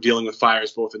people who are dealing with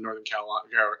fires, both in Northern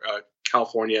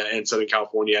California and Southern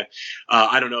California.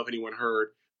 I don't know if anyone heard,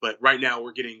 but right now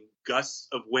we're getting gusts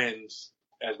of winds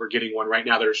as we're getting one right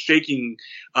now. They're shaking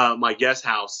my guest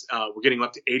house. We're getting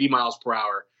up to 80 miles per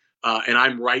hour. And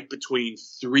I'm right between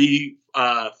 3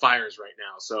 fires right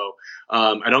now. So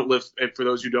I don't live, for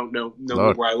those who don't know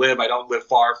where I live, I don't live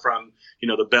far from,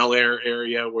 the Bel Air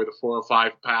area where the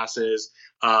 405 passes.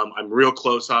 I'm real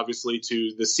close, obviously,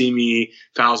 to the Simi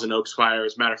Thousand Oaks fire.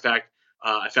 As a matter of fact,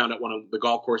 I found out one of the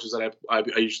golf courses that I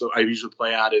usually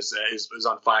play at is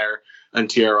on fire in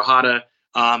Tierra Hada.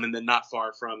 And then not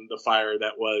far from the fire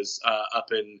that was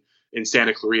up in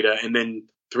Santa Clarita. And then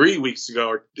 3 weeks ago,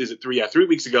 or is it 3? Yeah, 3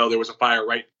 weeks ago, there was a fire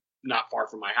right not far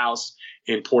from my house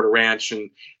in Porter Ranch, and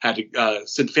had to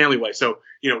send family away. So,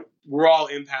 we're all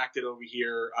impacted over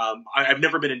here. I've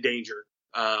never been in danger.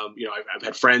 I've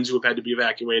had friends who have had to be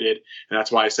evacuated, and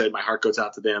that's why I said my heart goes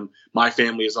out to them. My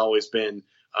family has always been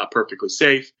perfectly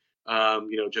safe.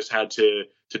 Just had to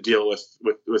deal with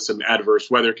some adverse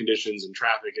weather conditions and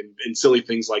traffic and silly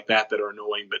things like that are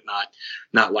annoying, but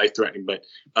not life threatening. But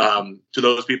to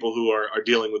those people who are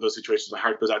dealing with those situations, my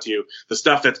heart goes out to you. The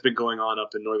stuff that's been going on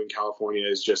up in Northern California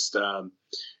is just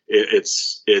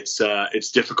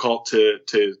it's difficult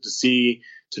to see,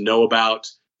 to know about.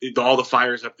 All the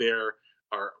fires up there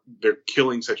they're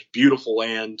killing such beautiful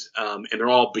land, and they're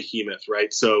all behemoth,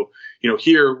 right? So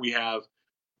here we have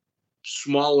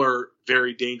smaller,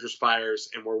 very dangerous fires,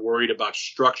 and we're worried about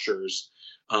structures.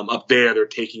 Up there, they're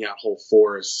taking out whole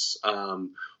forests,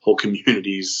 whole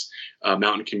communities,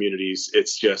 mountain communities. It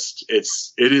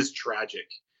is tragic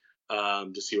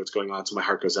to see what's going on. So my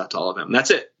heart goes out to all of them. And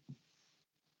that's it.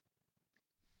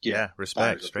 Yeah,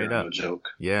 respect, straight up. No joke.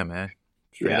 Yeah, man.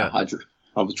 Straight up.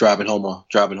 I was driving home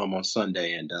on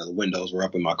Sunday, and the windows were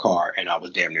up in my car, and I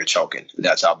was damn near choking.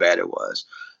 That's how bad it was.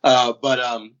 I'm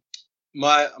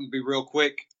gonna be real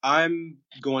quick. I'm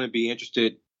going to be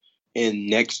interested in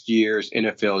next year's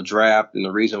NFL draft, and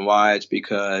the reason why is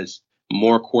because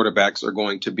more quarterbacks are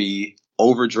going to be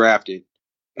overdrafted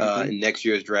in next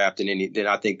year's draft than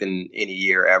any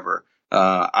year ever.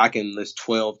 I can list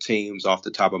 12 teams off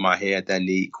the top of my head that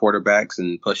need quarterbacks,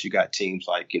 and plus you got teams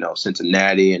like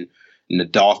Cincinnati and the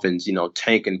Dolphins,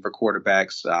 tanking for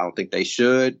quarterbacks. I don't think they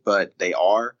should, but they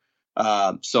are.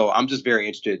 So I'm just very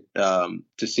interested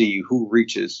to see who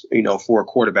reaches, for a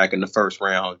quarterback in the first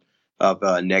round of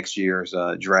next year's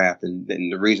draft. And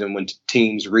the reason when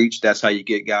teams reach, that's how you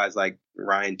get guys like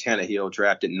Ryan Tannehill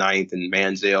drafted 9th, and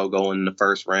Manziel going in the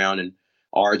first round, and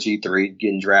RG3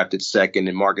 getting drafted 2nd,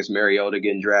 and Marcus Mariota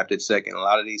getting drafted 2nd. A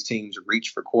lot of these teams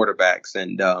reach for quarterbacks,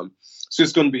 and it's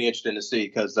just going to be interesting to see,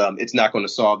 because it's not going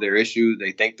to solve their issues.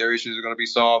 They think their issues are going to be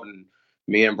solved, and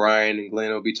me and Brian and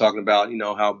Glenn will be talking about,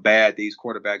 how bad these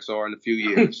quarterbacks are in a few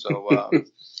years.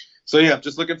 So yeah,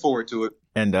 just looking forward to it.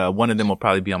 And one of them will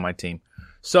probably be on my team.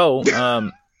 So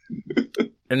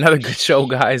another good show,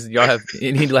 guys. Y'all have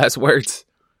any last words?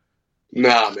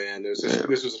 Nah, man. This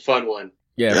was a fun one.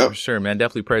 Yeah, for sure, man.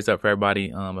 Definitely prayers up for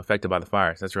everybody affected by the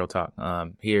fires. That's real talk.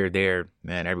 Here, there,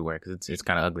 man, everywhere, because it's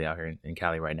kind of ugly out here in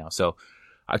Cali right now. So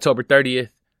October 30th,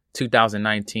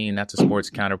 2019, that's a Sports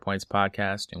Counterpoints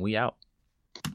podcast, and we out.